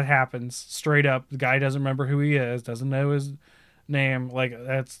 because that happens straight up. The guy doesn't remember who he is, doesn't know his name. Like,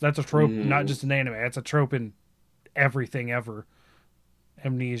 that's a trope, not just in anime. It's a trope in everything ever.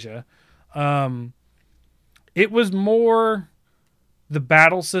 Amnesia. It was more the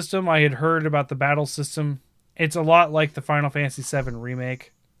battle system. I had heard about the battle system. It's a lot like the Final Fantasy VII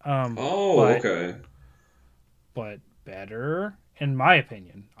remake. Okay. But better, in my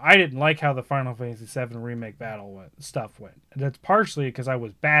opinion. I didn't like how the Final Fantasy VII remake stuff went. That's partially because I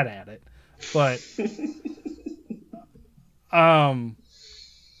was bad at it, but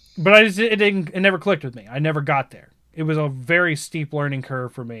but it never clicked with me. I never got there. It was a very steep learning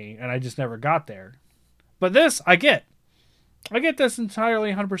curve for me, and I just never got there. But this, I get this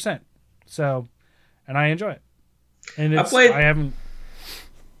entirely 100%. So, and I enjoy it. And I played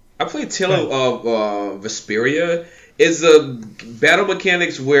Tale of Vesperia. Is the battle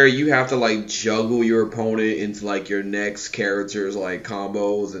mechanics where you have to like juggle your opponent into like your next character's like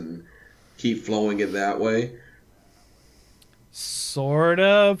combos and keep flowing it that way? Sort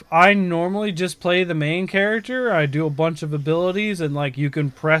of. I normally just play the main character. I do a bunch of abilities, and like you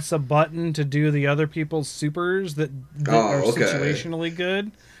can press a button to do the other people's supers that are situationally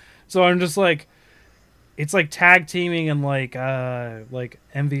good. So I'm just like, it's like tag teaming and like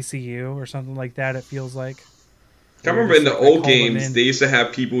MVCU or something like that. It feels like. I remember in the old games, they used to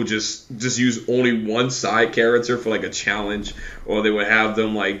have people just use only one side character for like a challenge, or they would have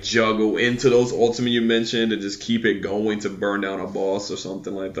them like juggle into those ultimate you mentioned and just keep it going to burn down a boss or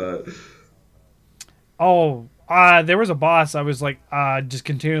something like that. Oh, there was a boss I was like just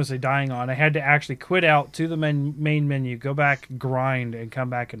continuously dying on. I had to actually quit out to the main menu, go back, grind, and come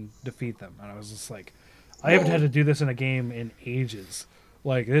back and defeat them. And I was just like, I haven't had to do this in a game in ages.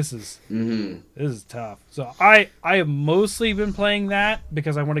 Like this is tough. So I have mostly been playing that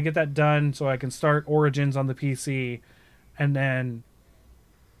because I want to get that done so I can start Origins on the PC, and then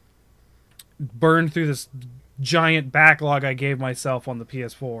burn through this giant backlog I gave myself on the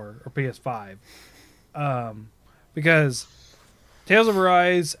PS4 or PS5. Because Tales of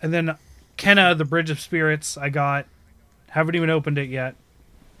Arise and then Kenna, the Bridge of Spirits, I got. Haven't even opened it yet.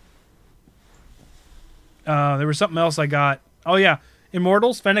 There was something else I got. Oh yeah,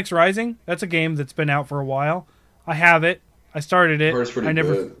 Immortals: Phoenix Rising. That's a game that's been out for a while. I have it. I started it. I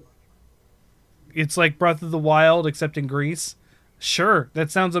never. Good. It's like Breath of the Wild except in Greece. Sure,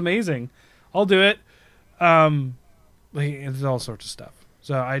 that sounds amazing. I'll do it. It's all sorts of stuff.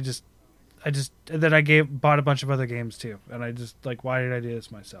 So I just then I bought a bunch of other games too, and I just like, why did I do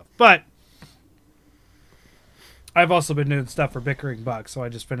this myself? But I've also been doing stuff for Bickering Buck, so I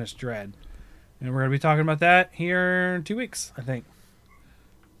just finished Dread, and we're gonna be talking about that here in 2 weeks, I think.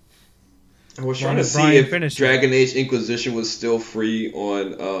 I was trying to see if Dragon Age Inquisition was still free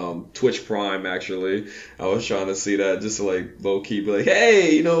on Twitch Prime, actually. I was trying to see that just to, like, low-key be like,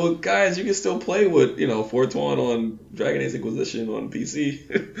 hey, you know, guys, you can still play with, you know, Fortuan on Dragon Age Inquisition on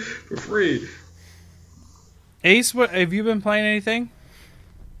PC for free. Ace, have you been playing anything?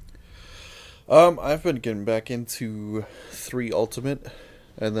 I've been getting back into 3 Ultimate,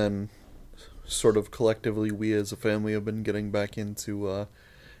 and then sort of collectively we as a family have been getting back into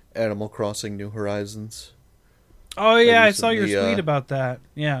Animal Crossing New Horizons. Oh yeah, I saw your tweet about that.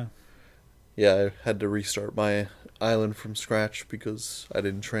 Yeah. Yeah, I had to restart my island from scratch because I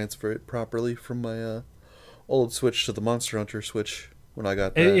didn't transfer it properly from my old Switch to the Monster Hunter Switch when I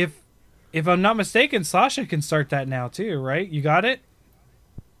got that. If I'm not mistaken, Sasha can start that now too, right? You got it?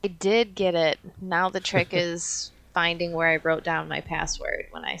 I did get it. Now the trick is finding where I wrote down my password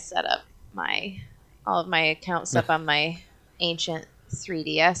when I set up all of my account stuff on my ancient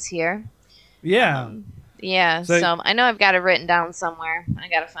 3DS here. Yeah. Yeah, so I know I've got it written down somewhere. I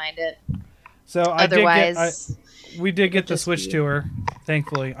gotta find it. So otherwise, we did get the Switch to her,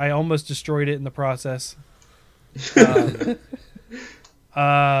 thankfully. I almost destroyed it in the process. They're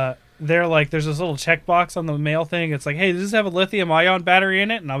like, there's this little checkbox on the mail thing. It's like, hey, does this have a lithium-ion battery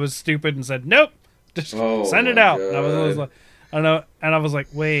in it? And I was stupid and said, nope, just send it out. And I was like, I don't know, and I was like,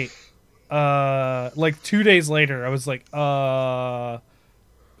 wait. Like 2 days later, I was like,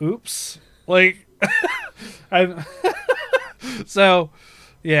 oops. Like, so,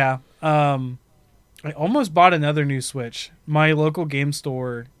 yeah. I almost bought another new Switch. My local game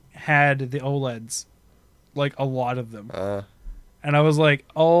store had the OLEDs, like a lot of them. And I was like,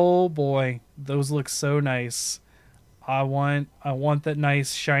 oh boy, those look so nice. I want that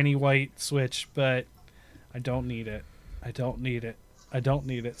nice shiny white Switch, but I don't need it. I don't need it.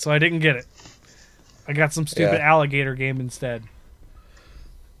 So I didn't get it. I got some stupid alligator game instead.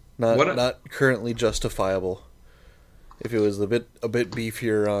 Not currently justifiable. If it was a bit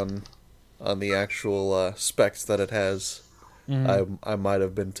beefier on the actual specs that it has, I might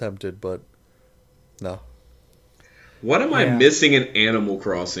have been tempted, but no. What am I missing in Animal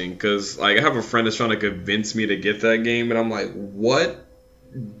Crossing? Because like I have a friend that's trying to convince me to get that game, and I'm like, what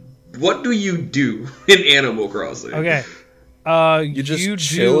do you do in Animal Crossing? Okay. You just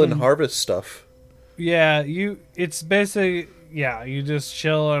chill and harvest stuff. Yeah, it's basically, you just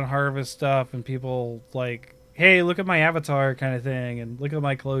chill and harvest stuff, and people like, hey, look at my avatar kind of thing, and look at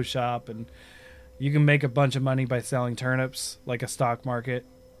my clothes shop, and you can make a bunch of money by selling turnips, like a stock market.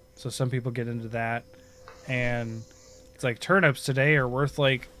 So some people get into that, and it's like turnips today are worth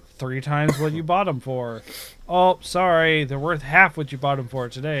like 3 times what you bought them for. Oh, sorry, they're worth half what you bought them for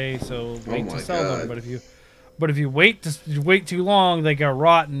today, so wait to sell them. But if you wait too long, they go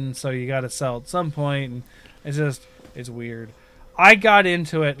rotten, so you got to sell at some point. And it's weird. I got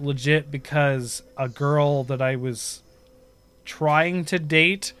into it legit because a girl that I was trying to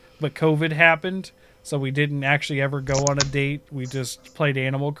date, but COVID happened, so we didn't actually ever go on a date. We just played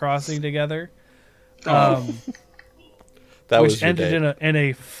Animal Crossing together. That which ended in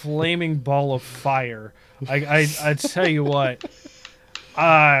a flaming ball of fire. I tell you what.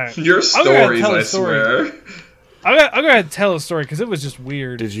 Your stories, I swear. I'm gonna tell a story because it was just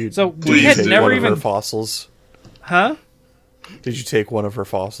weird. Did you? So did we you had take never one even of her fossils. Huh? Did you take one of her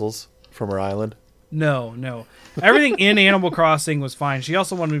fossils from her island? No. Everything in Animal Crossing was fine. She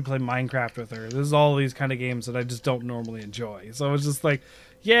also wanted me to play Minecraft with her. This is all these kind of games that I just don't normally enjoy. So I was just like,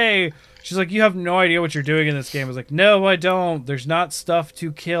 yay. She's like, you have no idea what you're doing in this game. I was like, no, I don't. There's not stuff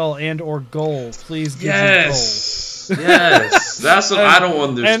to kill and or gold. Please give me gold. Yes. That's what I don't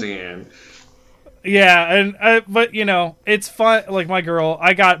understand. But you know, it's fun. Like my girl,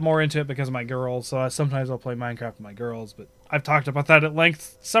 I got more into it because of my girl. So sometimes I'll play Minecraft with my girls. But I've talked about that at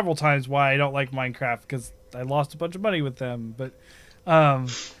length several times. Why I don't like Minecraft, because I lost a bunch of money with them. But,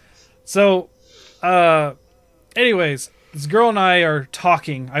 anyways, this girl and I are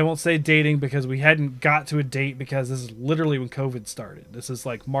talking. I won't say dating because we hadn't got to a date because this is literally when COVID started. This is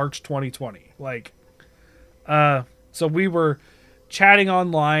like March 2020. So we were chatting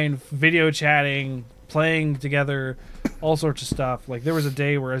online, video chatting, playing together, all sorts of stuff. Like there was a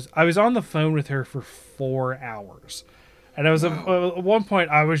day where I was on the phone with her for 4 hours, and I was at one point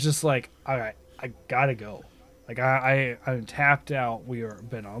I was just like, all right, I gotta go. Like I'm tapped out. We are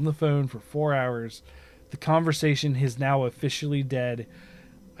been on the phone for 4 hours. The conversation is now officially dead.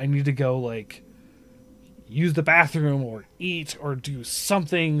 I need to go like use the bathroom or eat or do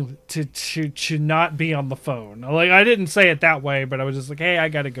something to not be on the phone. Like I didn't say it that way, but I was just like, hey, I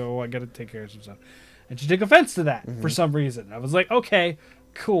gotta go. I gotta take care of some stuff. And she took offense to that for some reason. I was like, okay,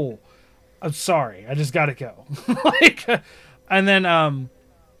 cool. I'm sorry. I just gotta go. And then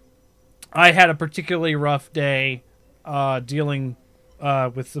I had a particularly rough day dealing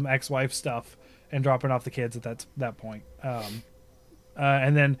with some ex-wife stuff and dropping off the kids at that point.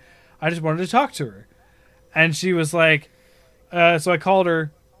 And then I just wanted to talk to her. And she was like, so I called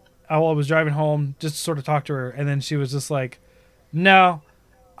her while I was driving home just to sort of talk to her. And then she was just like, no,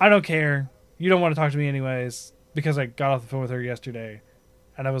 I don't care. You don't want to talk to me anyways, because I got off the phone with her yesterday.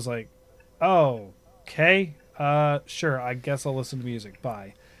 And I was like, oh, okay. Sure. I guess I'll listen to music.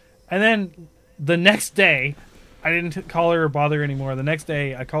 Bye. And then the next day, I didn't call her or bother her anymore. The next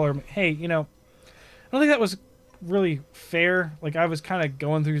day I call her, hey, you know, I don't think that was really fair. Like I was kind of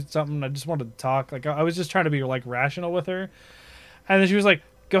going through something. I just wanted to talk. Like I was just trying to be like rational with her. And then she was like,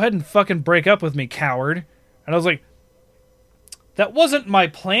 go ahead and fucking break up with me, coward. And I was like, that wasn't my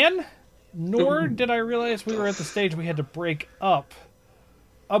plan. Nor did I realize we were at the stage we had to break up.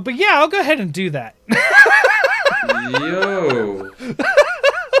 But yeah, I'll go ahead and do that. Yo.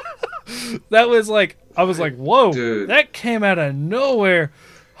 That was like, I was like, whoa, Dude. That came out of nowhere.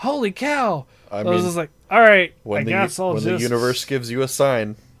 Holy cow. I was mean, just like, all right, when I guess I'll when just... the universe gives you a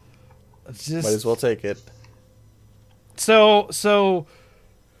sign, just... might as well take it. So,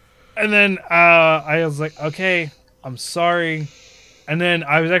 and then I was like, okay, I'm sorry. And then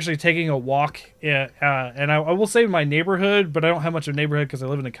I was actually taking a walk, and I will say my neighborhood, but I don't have much of a neighborhood because I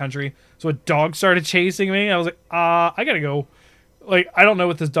live in the country. So a dog started chasing me. I was like, I gotta go. Like, I don't know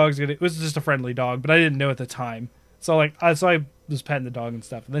what this dog's gonna... It was just a friendly dog, but I didn't know at the time. So like, I was petting the dog and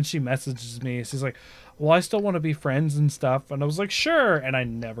stuff. And then she messages me. She's like, well, I still want to be friends and stuff. And I was like, sure. And I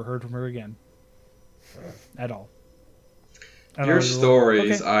never heard from her again. At all. And Your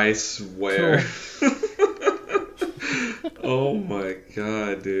stories, okay. I swear. Cool. Oh my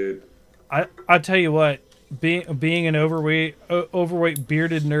god, dude. I tell you what, being an overweight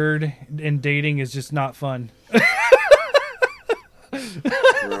bearded nerd and dating is just not fun.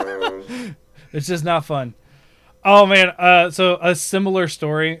 Bro. It's just not fun. Oh man, so a similar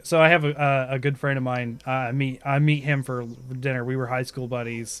story. So I have a good friend of mine. I meet him for dinner. We were high school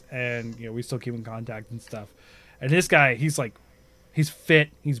buddies, and you know we still keep in contact and stuff. And this guy, he's fit,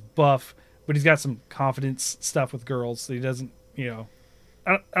 he's buff, but he's got some confidence stuff with girls. So he doesn't, you know,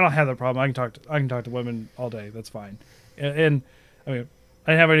 I don't have that problem. I can talk to women all day. That's fine. And I mean,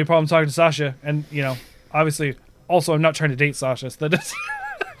 I didn't have any problem talking to Sasha. And you know, obviously, also I'm not trying to date Sasha. So that does.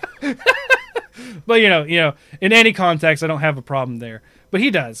 But you know, in any context, I don't have a problem there. But he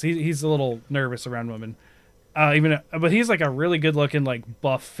does. He's a little nervous around women. But he's like a really good looking, like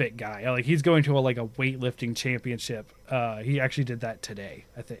buff, fit guy. Like he's going to a weightlifting championship. He actually did that today,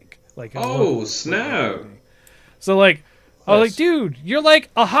 I think. Like Oh snap! So like, I was like, dude, you're like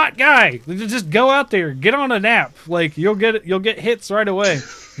a hot guy. Just go out there, get on a nap. Like you'll get hits right away.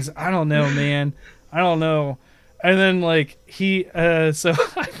 He's like, I don't know, man. I don't know. And then like so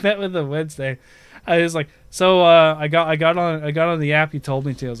I met with him Wednesday. I was like, so I got on the app you told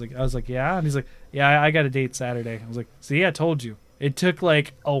me to. I was like, yeah. And he's like, yeah, I got a date Saturday. I was like, see, I told you. It took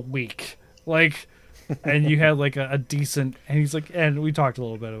like a week. Like, and you had like a decent. And he's like, and we talked a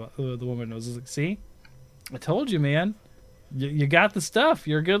little bit about the woman. I was like, see, I told you, man. You got the stuff.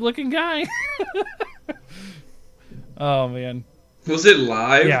 You're a good looking guy. Oh man. Was it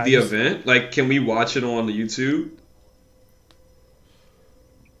live? Yeah, the event? Like, can we watch it on the YouTube?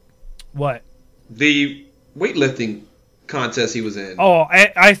 What? The weightlifting contest he was in. Oh,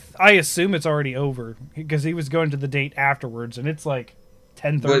 I assume it's already over because he was going to the date afterwards, and it's like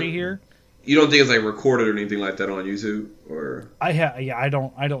 10:30 But- here. You don't think it's like recorded or anything like that on YouTube, or I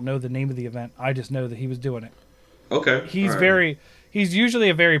don't know the name of the event. I just know that he was doing it. okay? He's all right. he's usually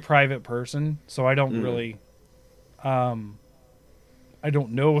a very private person, so I don't really I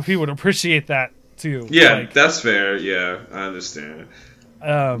don't know if he would appreciate that too. Yeah, Like, that's fair. Yeah, I understand.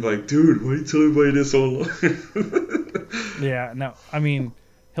 um, Like, dude, why you tell everybody this online? yeah, no. I mean,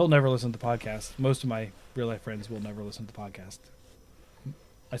 he'll never listen to the podcast. Most of my real life friends will never listen to the podcast.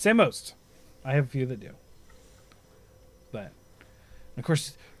 I say most. I have a few that do. But of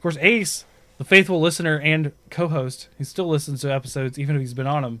course Ace, the faithful listener and co-host, he still listens to episodes even if he's been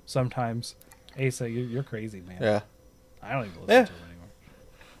on them sometimes. Ace, you're crazy, man. Yeah. I don't even listen Yeah. to him anymore.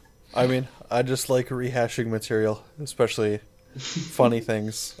 I mean, I just like rehashing material, especially funny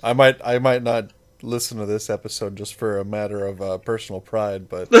things. I might not listen to this episode just for a matter of personal pride,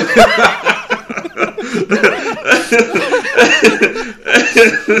 but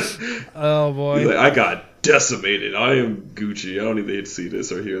Oh boy. Like, I got decimated. I am Gucci. I don't even need to see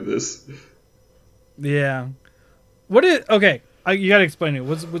this or hear this. Yeah. What is okay? You gotta explain it.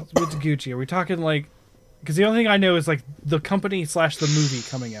 What's Gucci? Are we talking like? Because the only thing I know is like the company / the movie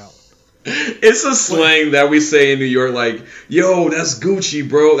coming out. It's a slang that we say in New York, like, yo, that's Gucci,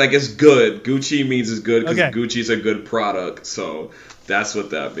 bro. Like, it's good. Gucci means it's good because Okay. Gucci's a good product. So that's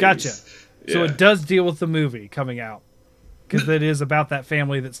what that means. Gotcha. Yeah. So it does deal with the movie coming out because it is about that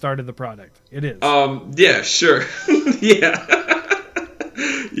family that started the product. It is. Yeah, sure. Yeah.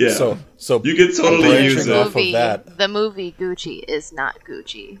 Yeah. so You can totally branching use off it. of that. The movie Gucci is not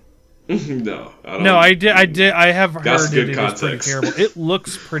Gucci. No, I don't. No, I did. I have That's heard good it is pretty context. terrible. It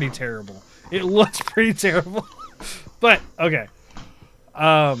looks pretty terrible. It looks pretty terrible. But okay.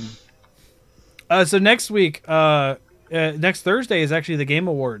 So next week, next Thursday is actually the Game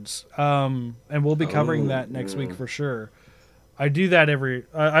Awards. And we'll be covering that next week for sure. I do that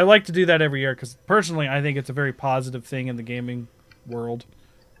I like to do that every year because personally, I think it's a very positive thing in the gaming world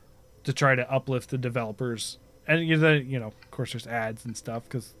to try to uplift the developers. And you know, of course, there's ads and stuff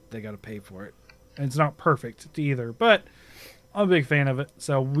because they got to pay for it, and it's not perfect either. But I'm a big fan of it,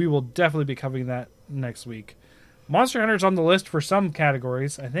 so we will definitely be covering that next week. Monster Hunter's on the list for some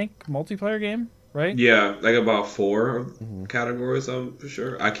categories. I think multiplayer game, right? Yeah, like about 4 categories, for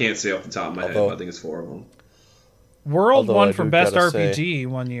sure. I can't say off the top of my head, Although- but I think it's 4 of them. World Although won I for do best gotta RPG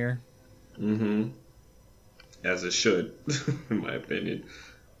one year. Mm-hmm. As it should, in my opinion.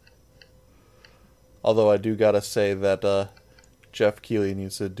 Although I do gotta say that Jeff Keighley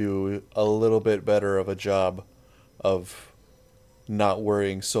needs to do a little bit better of a job of not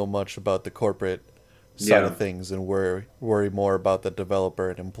worrying so much about the corporate side Yeah. of things and worry more about the developer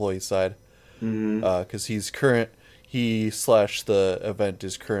and employee side. Because the event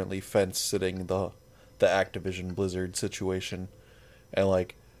is currently fence sitting the Activision Blizzard situation, and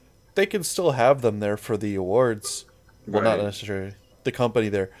like they can still have them there for the awards. Well, not Right. necessarily the company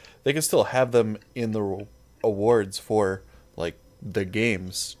there. They can still have them in the awards for like the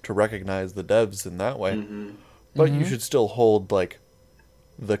games to recognize the devs in that way. But you should still hold like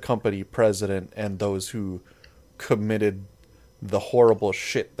the company president and those who committed the horrible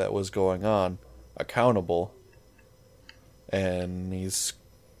shit that was going on accountable. And he's,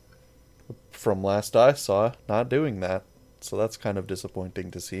 from last I saw, not doing that. So that's kind of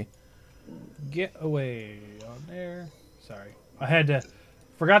disappointing to see. Get away on there. Sorry, I had to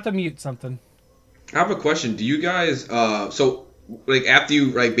forgot to mute something. I have a question. Do you guys, so like after you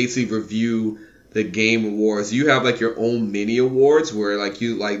like basically review the game awards, do you have like your own mini awards where like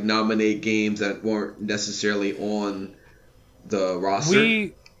you like nominate games that weren't necessarily on the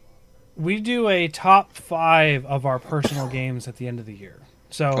roster? We do a top 5 of our personal games at the end of the year.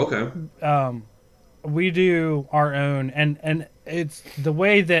 So Okay. we do our own, and it's the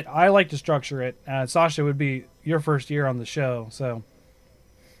way that I like to structure it. Sasha, would be your first year on the show, so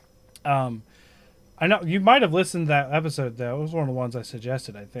I know you might have listened to that episode though. It was one of the ones I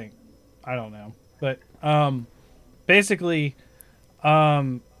suggested, I think. I don't know, but basically,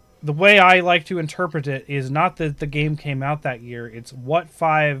 the way I like to interpret it is not that the game came out that year. It's what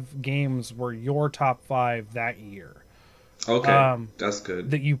 5 games were your top 5 that year. Okay. That's good.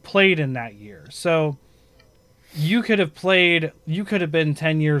 That you played in that year. So you could have been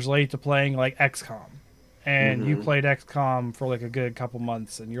 10 years late to playing like XCOM, and you played XCOM for like a good couple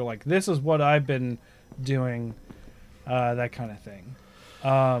months, and you're like, this is what I've been doing, that kind of thing.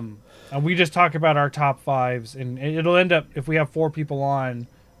 And we just talk about our top 5s, and it'll end up, if we have 4 people on,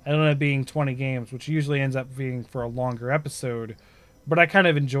 it'll end up being 20 games, which usually ends up being for a longer episode, but I kind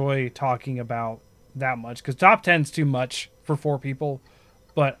of enjoy talking about that much because top 10's too much for 4 people,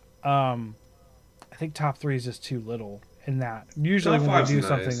 but I think top 3 is just too little in that. Usually Top when we five's do nice.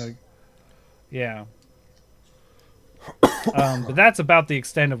 something like, yeah. But that's about the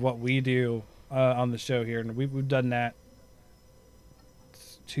extent of what we do on the show here, and we've done that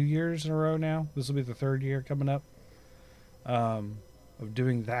 2 years in a row now. This will be the 3rd year coming up of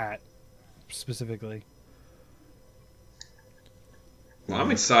doing that specifically. Well,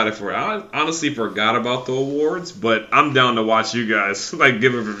 I'm excited for it. I honestly forgot about the awards, but I'm down to watch you guys like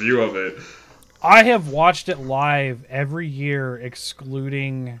give a review of it. I have watched it live every year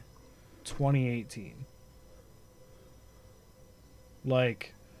excluding 2018.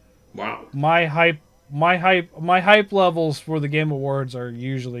 Like, Wow. my hype levels for the Game Awards are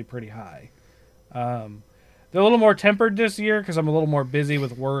usually pretty high. They're a little more tempered this year because I'm a little more busy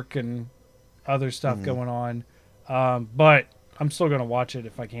with work and other stuff going on. But I'm still going to watch it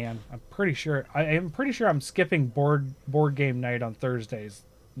if I can. I'm pretty sure I'm skipping board game night on Thursdays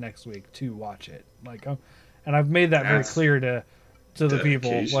next week to watch it. Like, and I've made that very That's clear to the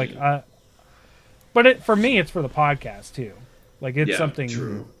people. dedication. Like, but for me, it's for the podcast too. Like, it's Yeah, something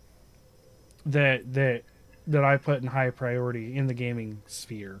true. that I put in high priority in the gaming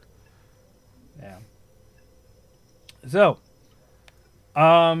sphere. Yeah. So,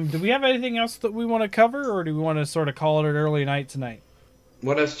 do we have anything else that we want to cover, or do we want to sort of call it an early night tonight?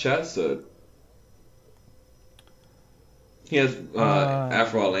 What has Chad said? He has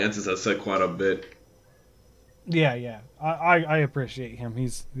Afro Atlantis has said quite a bit. Yeah. I appreciate him.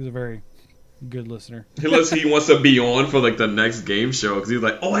 He's a very good listener. Unless he wants to be on for like the next game show because he's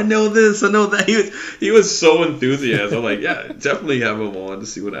like, oh, I know this, I know that. He was so enthusiastic. I'm like, yeah, definitely have him on to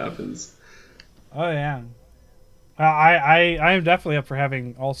see what happens. Oh yeah. I am definitely up for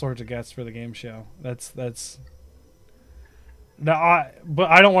having all sorts of guests for the game show. That's no, but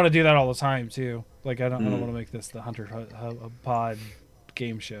I don't want to do that all the time too. Like I don't want to make this the Hunter Pod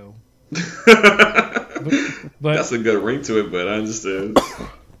game show. But That's a good ring to it, but I understand.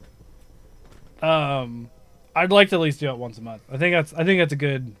 I'd like to at least do it once a month. I think that's a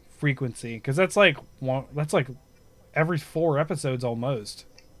good frequency because that's like every 4 episodes almost.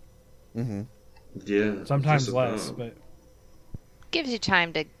 Mm-hmm. Yeah. Sometimes just less, about. but Gives you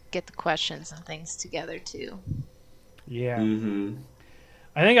time to get the questions and things together too. yeah. Mm-hmm.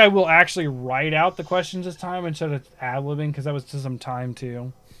 I think I will actually write out the questions this time instead of ad-libbing because that was just some time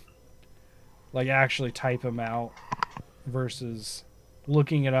too. Like actually type them out versus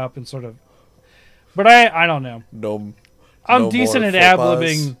looking it up and sort of. But I don't know. No, I'm no decent more at faux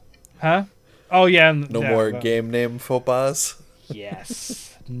ad-libbing. Huh? Oh yeah. No yeah, more but- game name faux pas.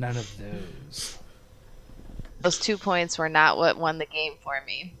 Yes. None of those. Those 2 points were not what won the game for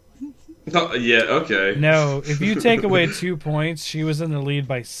me. Oh, yeah, okay. No, if you take away 2 points, she was in the lead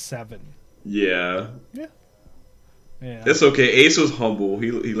by 7. Yeah. Yeah. It's okay. Ace was humble.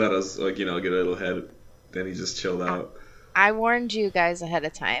 He let us get a little ahead. Then he just chilled out. I warned you guys ahead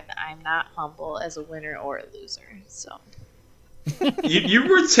of time. I'm not humble as a winner or a loser. So you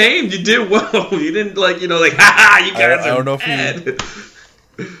were tamed. You did well. You didn't haha, you guys I are don't know if bad.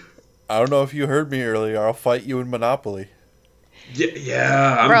 I don't know if you heard me earlier. I'll fight you in Monopoly.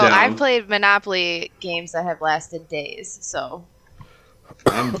 Yeah, I'm Bro, down. I've played Monopoly games that have lasted days, so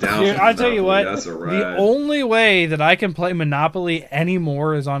I'm down. Dude, for I'll tell you Monopoly. what. That's a ride. The only way that I can play Monopoly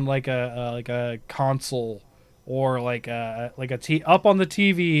anymore is on like a console or like a up on the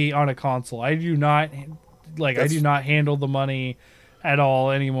TV on a console. I do not handle the money at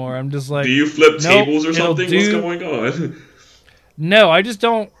all anymore. I'm just like, Do you flip nope, tables or it'll something? do- What's going on? No, I just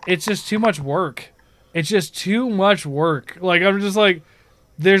don't. It's just too much work. It's just too much work. Like I'm just like,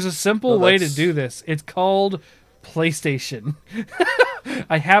 there's a simple No, way to that's- do this. It's called PlayStation.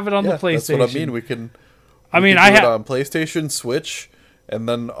 I have it on the PlayStation. That's what I mean. We can. I mean, can I do it have. on PlayStation, Switch, and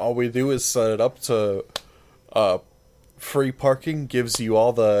then all we do is set it up to free parking gives you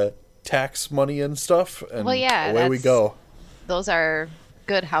all the tax money and stuff, and Well, yeah, away we that's- go. those are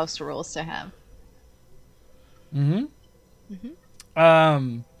good house rules to have.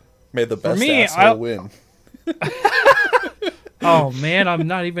 May the best me, asshole win. Oh man, I'm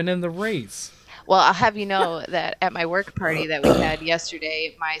not even in the race. Well, I'll have you know that at my work party that we had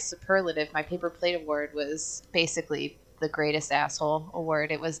yesterday, my superlative, my paper plate award was basically the greatest asshole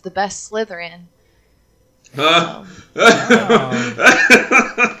award. It was the best Slytherin. Huh?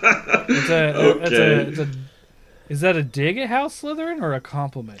 Okay. Is that a dig at House Slytherin or a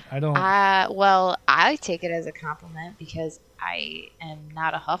compliment? I don't. Well, I take it as a compliment because I am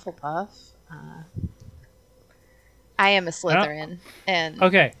not a Hufflepuff. I am a Slytherin, and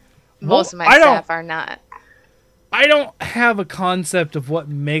Okay. most of my I don't- staff are not. I don't have a concept of what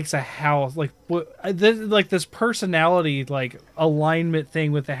makes a house like this personality like alignment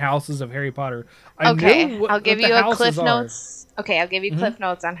thing with the houses of Harry Potter. I know I'll give what you the a houses cliff are. notes. Okay, I'll give you cliff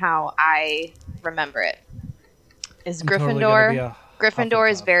notes on how I remember it. Is I'm totally gonna be a Gryffindor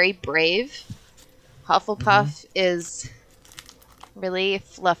is Hufflepuff. very brave. Hufflepuff is really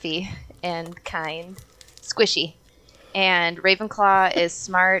fluffy and kind, squishy. And Ravenclaw is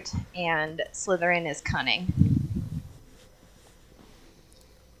smart, and Slytherin is cunning.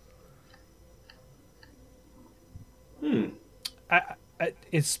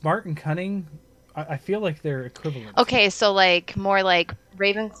 Is smart and cunning? I feel like they're equivalent. Okay, so like more like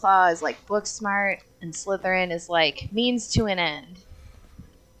Ravenclaw is like book smart, and Slytherin is like means to an end.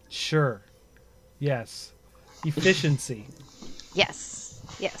 Sure. Yes. Efficiency. Yes.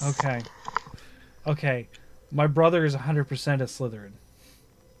 Yes. Okay. My brother is 100% a Slytherin.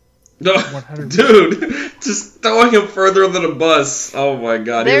 No, 100%. dude, just throwing him further under the bus. Oh my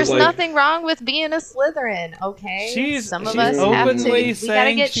god. There's he was like, nothing wrong with being a Slytherin, okay? She's Some of she's us have to. openly We gotta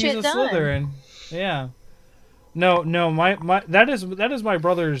saying get she's shit a done. Slytherin. Yeah. No, my that is my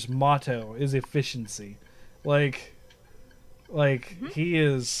brother's motto is efficiency. Like he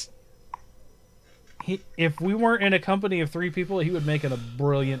is. If we weren't in a company of 3 people, he would make a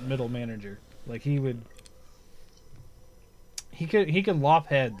brilliant middle manager. Like he can lop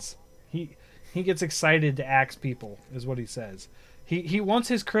heads. He gets excited to axe people, is what he says. He wants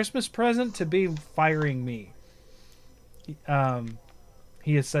his Christmas present to be firing me.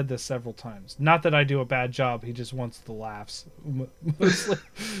 He has said this several times. Not that I do a bad job. He just wants the laughs mostly.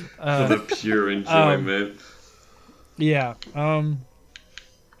 for the pure enjoyment. Yeah.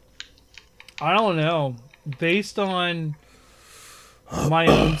 I don't know. Based on my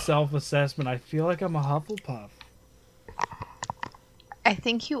own self-assessment, I feel like I'm a Hufflepuff. I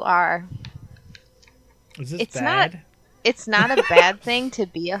think you are. Is this It's bad? It's not a bad thing to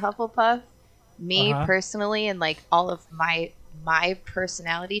be a Hufflepuff. Me Uh-huh. personally, and like all of my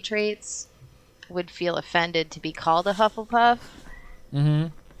personality traits, would feel offended to be called a Hufflepuff. Mm-hmm.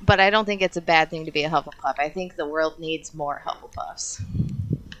 But I don't think it's a bad thing to be a Hufflepuff. I think the world needs more Hufflepuffs.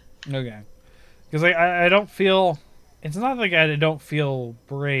 Okay. Because I don't feel... It's not like I don't feel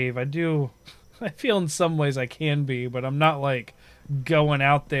brave. I do... I feel in some ways I can be, but I'm not like going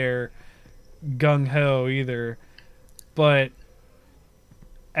out there gung-ho either. But...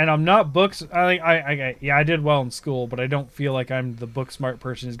 And I'm not books... I did well in school, but I don't feel like I'm the book-smart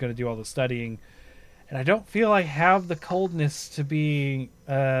person who's going to do all the studying. And I don't feel I have the coldness to be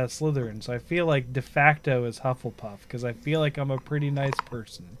Slytherin. So I feel like de facto is Hufflepuff, because I feel like I'm a pretty nice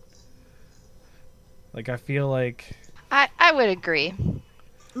person. Like, I feel like... I would agree.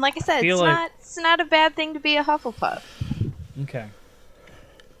 Like I said, it's not a bad thing to be a Hufflepuff. Okay.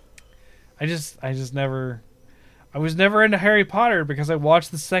 I just never... I was never into Harry Potter because I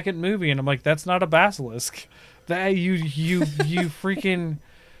watched the second movie and I'm like, that's not a basilisk. That you freaking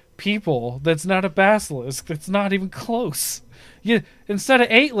people, that's not a basilisk. That's not even close. You, instead of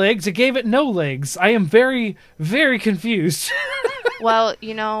 8 legs, it gave it no legs. I am very, very confused. Well,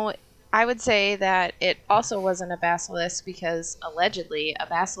 I would say that it also wasn't a basilisk because allegedly a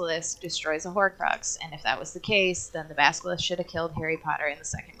basilisk destroys a Horcrux, and if that was the case, then the basilisk should have killed Harry Potter in the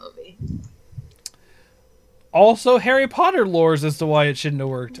second movie. Also, Harry Potter lores as to why it shouldn't have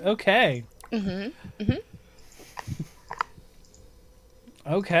worked. Okay.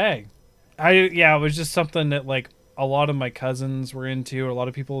 Okay. It was just something that like a lot of my cousins were into, a lot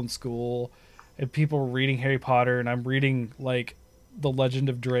of people in school, and people were reading Harry Potter, and I'm reading like The Legend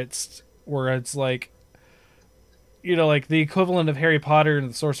of Drizzt, where it's like, like the equivalent of Harry Potter and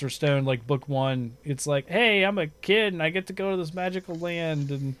the Sorcerer's Stone, like book 1. It's like, hey, I'm a kid and I get to go to this magical land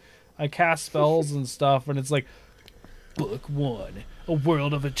and I cast spells and stuff, and it's like, book 1, a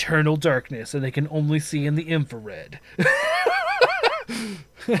world of eternal darkness, and they can only see in the infrared.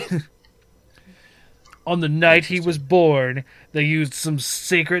 On the night he was born, they used some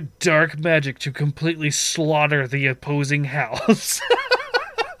sacred dark magic to completely slaughter the opposing house.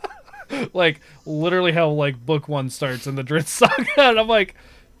 Like, literally how, like, book 1 starts in the Drizzt Saga. And I'm like,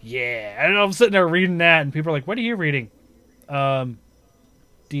 yeah. And I'm sitting there reading that, and people are like, what are you reading?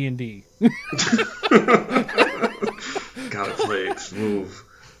 D&D. Gotta play it smooth.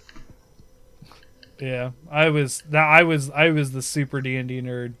 Yeah, I was the super D&D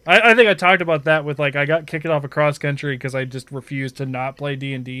nerd. I think I talked about that with like I got kicked off of cross country because I just refused to not play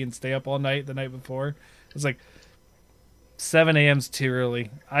D&D and stay up all night the night before. It was like 7 a.m.'s too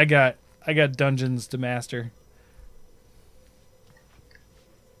early. I got dungeons to master.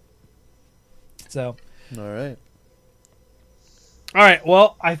 So, All right. all right.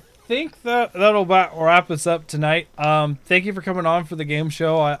 Well, I think that'll about wrap us up tonight. Thank you for coming on for the game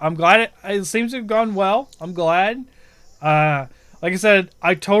show. I'm glad it seems to have gone well. I'm glad. Like I said,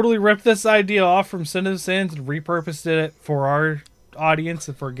 I totally ripped this idea off from Sin of Sins and repurposed it for our audience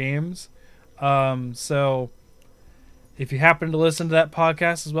and for games. So if you happen to listen to that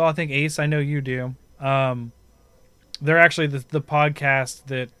podcast as well, I think Ace, I know you do. They're actually the podcast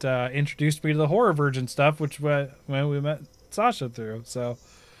that introduced me to the Horror Virgin stuff, which when we met Sasha through. So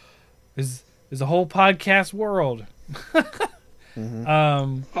is a whole podcast world.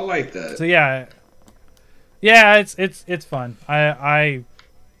 I like that. So yeah, it's fun. I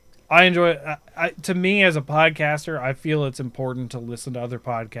enjoy it. To me, as a podcaster, I feel it's important to listen to other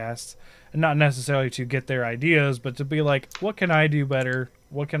podcasts, and not necessarily to get their ideas, but to be like, what can I do better?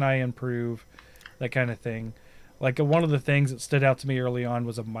 What can I improve? That kind of thing. Like, one of the things that stood out to me early on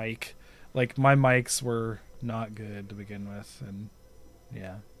was a mic. Like, my mics were not good to begin with, and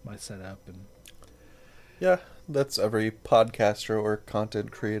yeah, my setup and Yeah, that's every podcaster or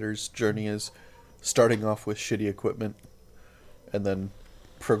content creator's journey, is starting off with shitty equipment and then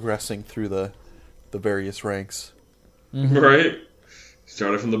progressing through the various ranks. Right?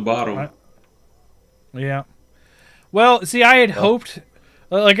 Started from the bottom. Yeah. Well, see, I had hoped,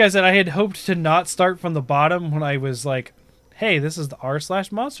 like I said, I had hoped to not start from the bottom when I was like, hey, this is the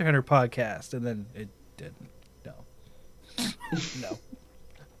r/Monster Hunter podcast. And then it didn't. No. No.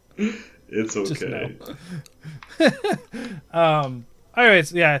 It's okay. No.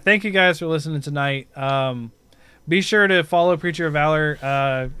 Anyways, yeah, thank you guys for listening tonight. Be sure to follow Preacher of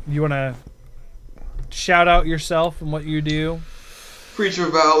Valor. You want to shout out yourself and what you do? Preacher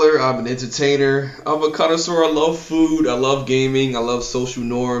of Valor, I'm an entertainer. I'm a connoisseur. I love food. I love gaming. I love social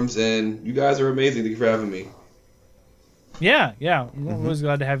norms. And you guys are amazing. Thank you for having me. Yeah. I'm always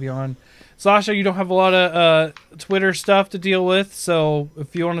glad to have you on. Sasha, you don't have a lot of Twitter stuff to deal with, so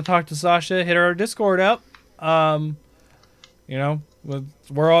if you want to talk to Sasha, hit our Discord up. You know,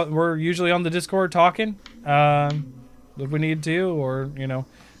 we're usually on the Discord talking if we need to, or, you know,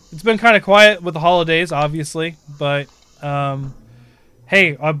 it's been kind of quiet with the holidays, obviously, but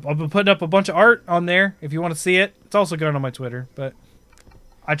hey, I've been putting up a bunch of art on there if you want to see it. It's also going on my Twitter, but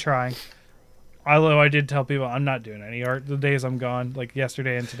I try. Although I did tell people I'm not doing any art the days I'm gone, like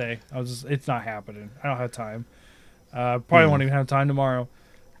yesterday and today. It's not happening. I don't have time. Probably won't even have time tomorrow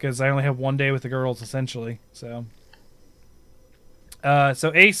because I only have one day with the girls essentially. So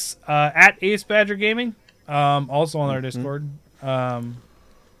Ace at Ace Badger Gaming, also on our Discord.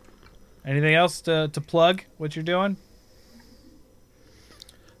 Anything else to plug? What you're doing?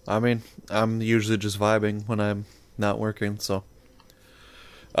 I mean, I'm usually just vibing when I'm not working, so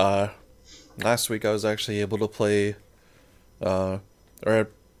last week I was actually able to play, or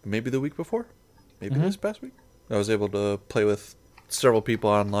maybe the week before, maybe this past week, I was able to play with several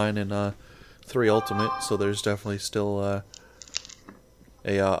people online in 3 Ultimate, so there's definitely still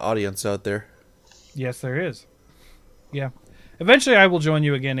a audience out there. Yes, there is. Yeah. Eventually I will join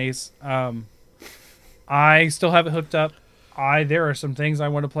you again, Ace. I still have it hooked up. There are some things I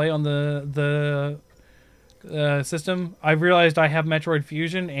want to play on the system. I realized I have Metroid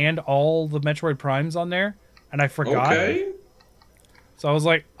Fusion and all the Metroid Primes on there, and I forgot. Okay. So I was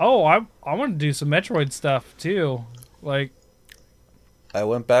like, oh, I want to do some Metroid stuff too. Like, I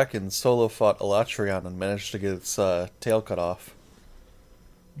went back and solo fought Elatrion and managed to get its tail cut off.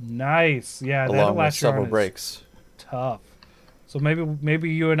 Nice. Yeah, along that with several is breaks. tough. So maybe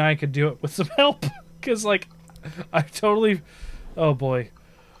you and I could do it with some help, because like I totally, oh boy,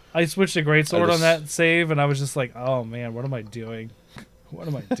 I switched to Greatsword on that save, and I was just like, oh man, what am I doing? What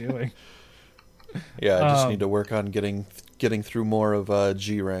am I doing? Yeah, I just need to work on getting through more of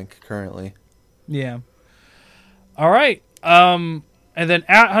G rank currently. Yeah. All right. And then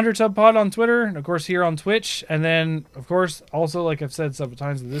at 100subpod on Twitter, and of course here on Twitch, and then of course also, like I've said several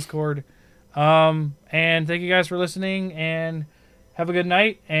times, the Discord. And thank you guys for listening, and have a good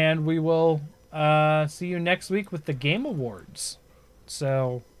night, and we will see you next week with the Game Awards.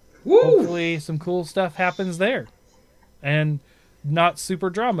 So hopefully some cool stuff happens there, and not super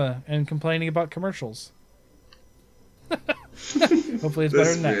drama and complaining about commercials. Hopefully it's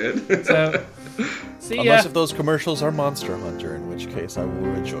better than that. So, see ya. Unless if those commercials are Monster Hunter, in which case I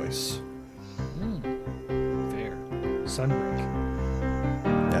will rejoice. Fair. Sunbreak.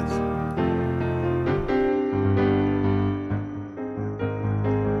 Yes.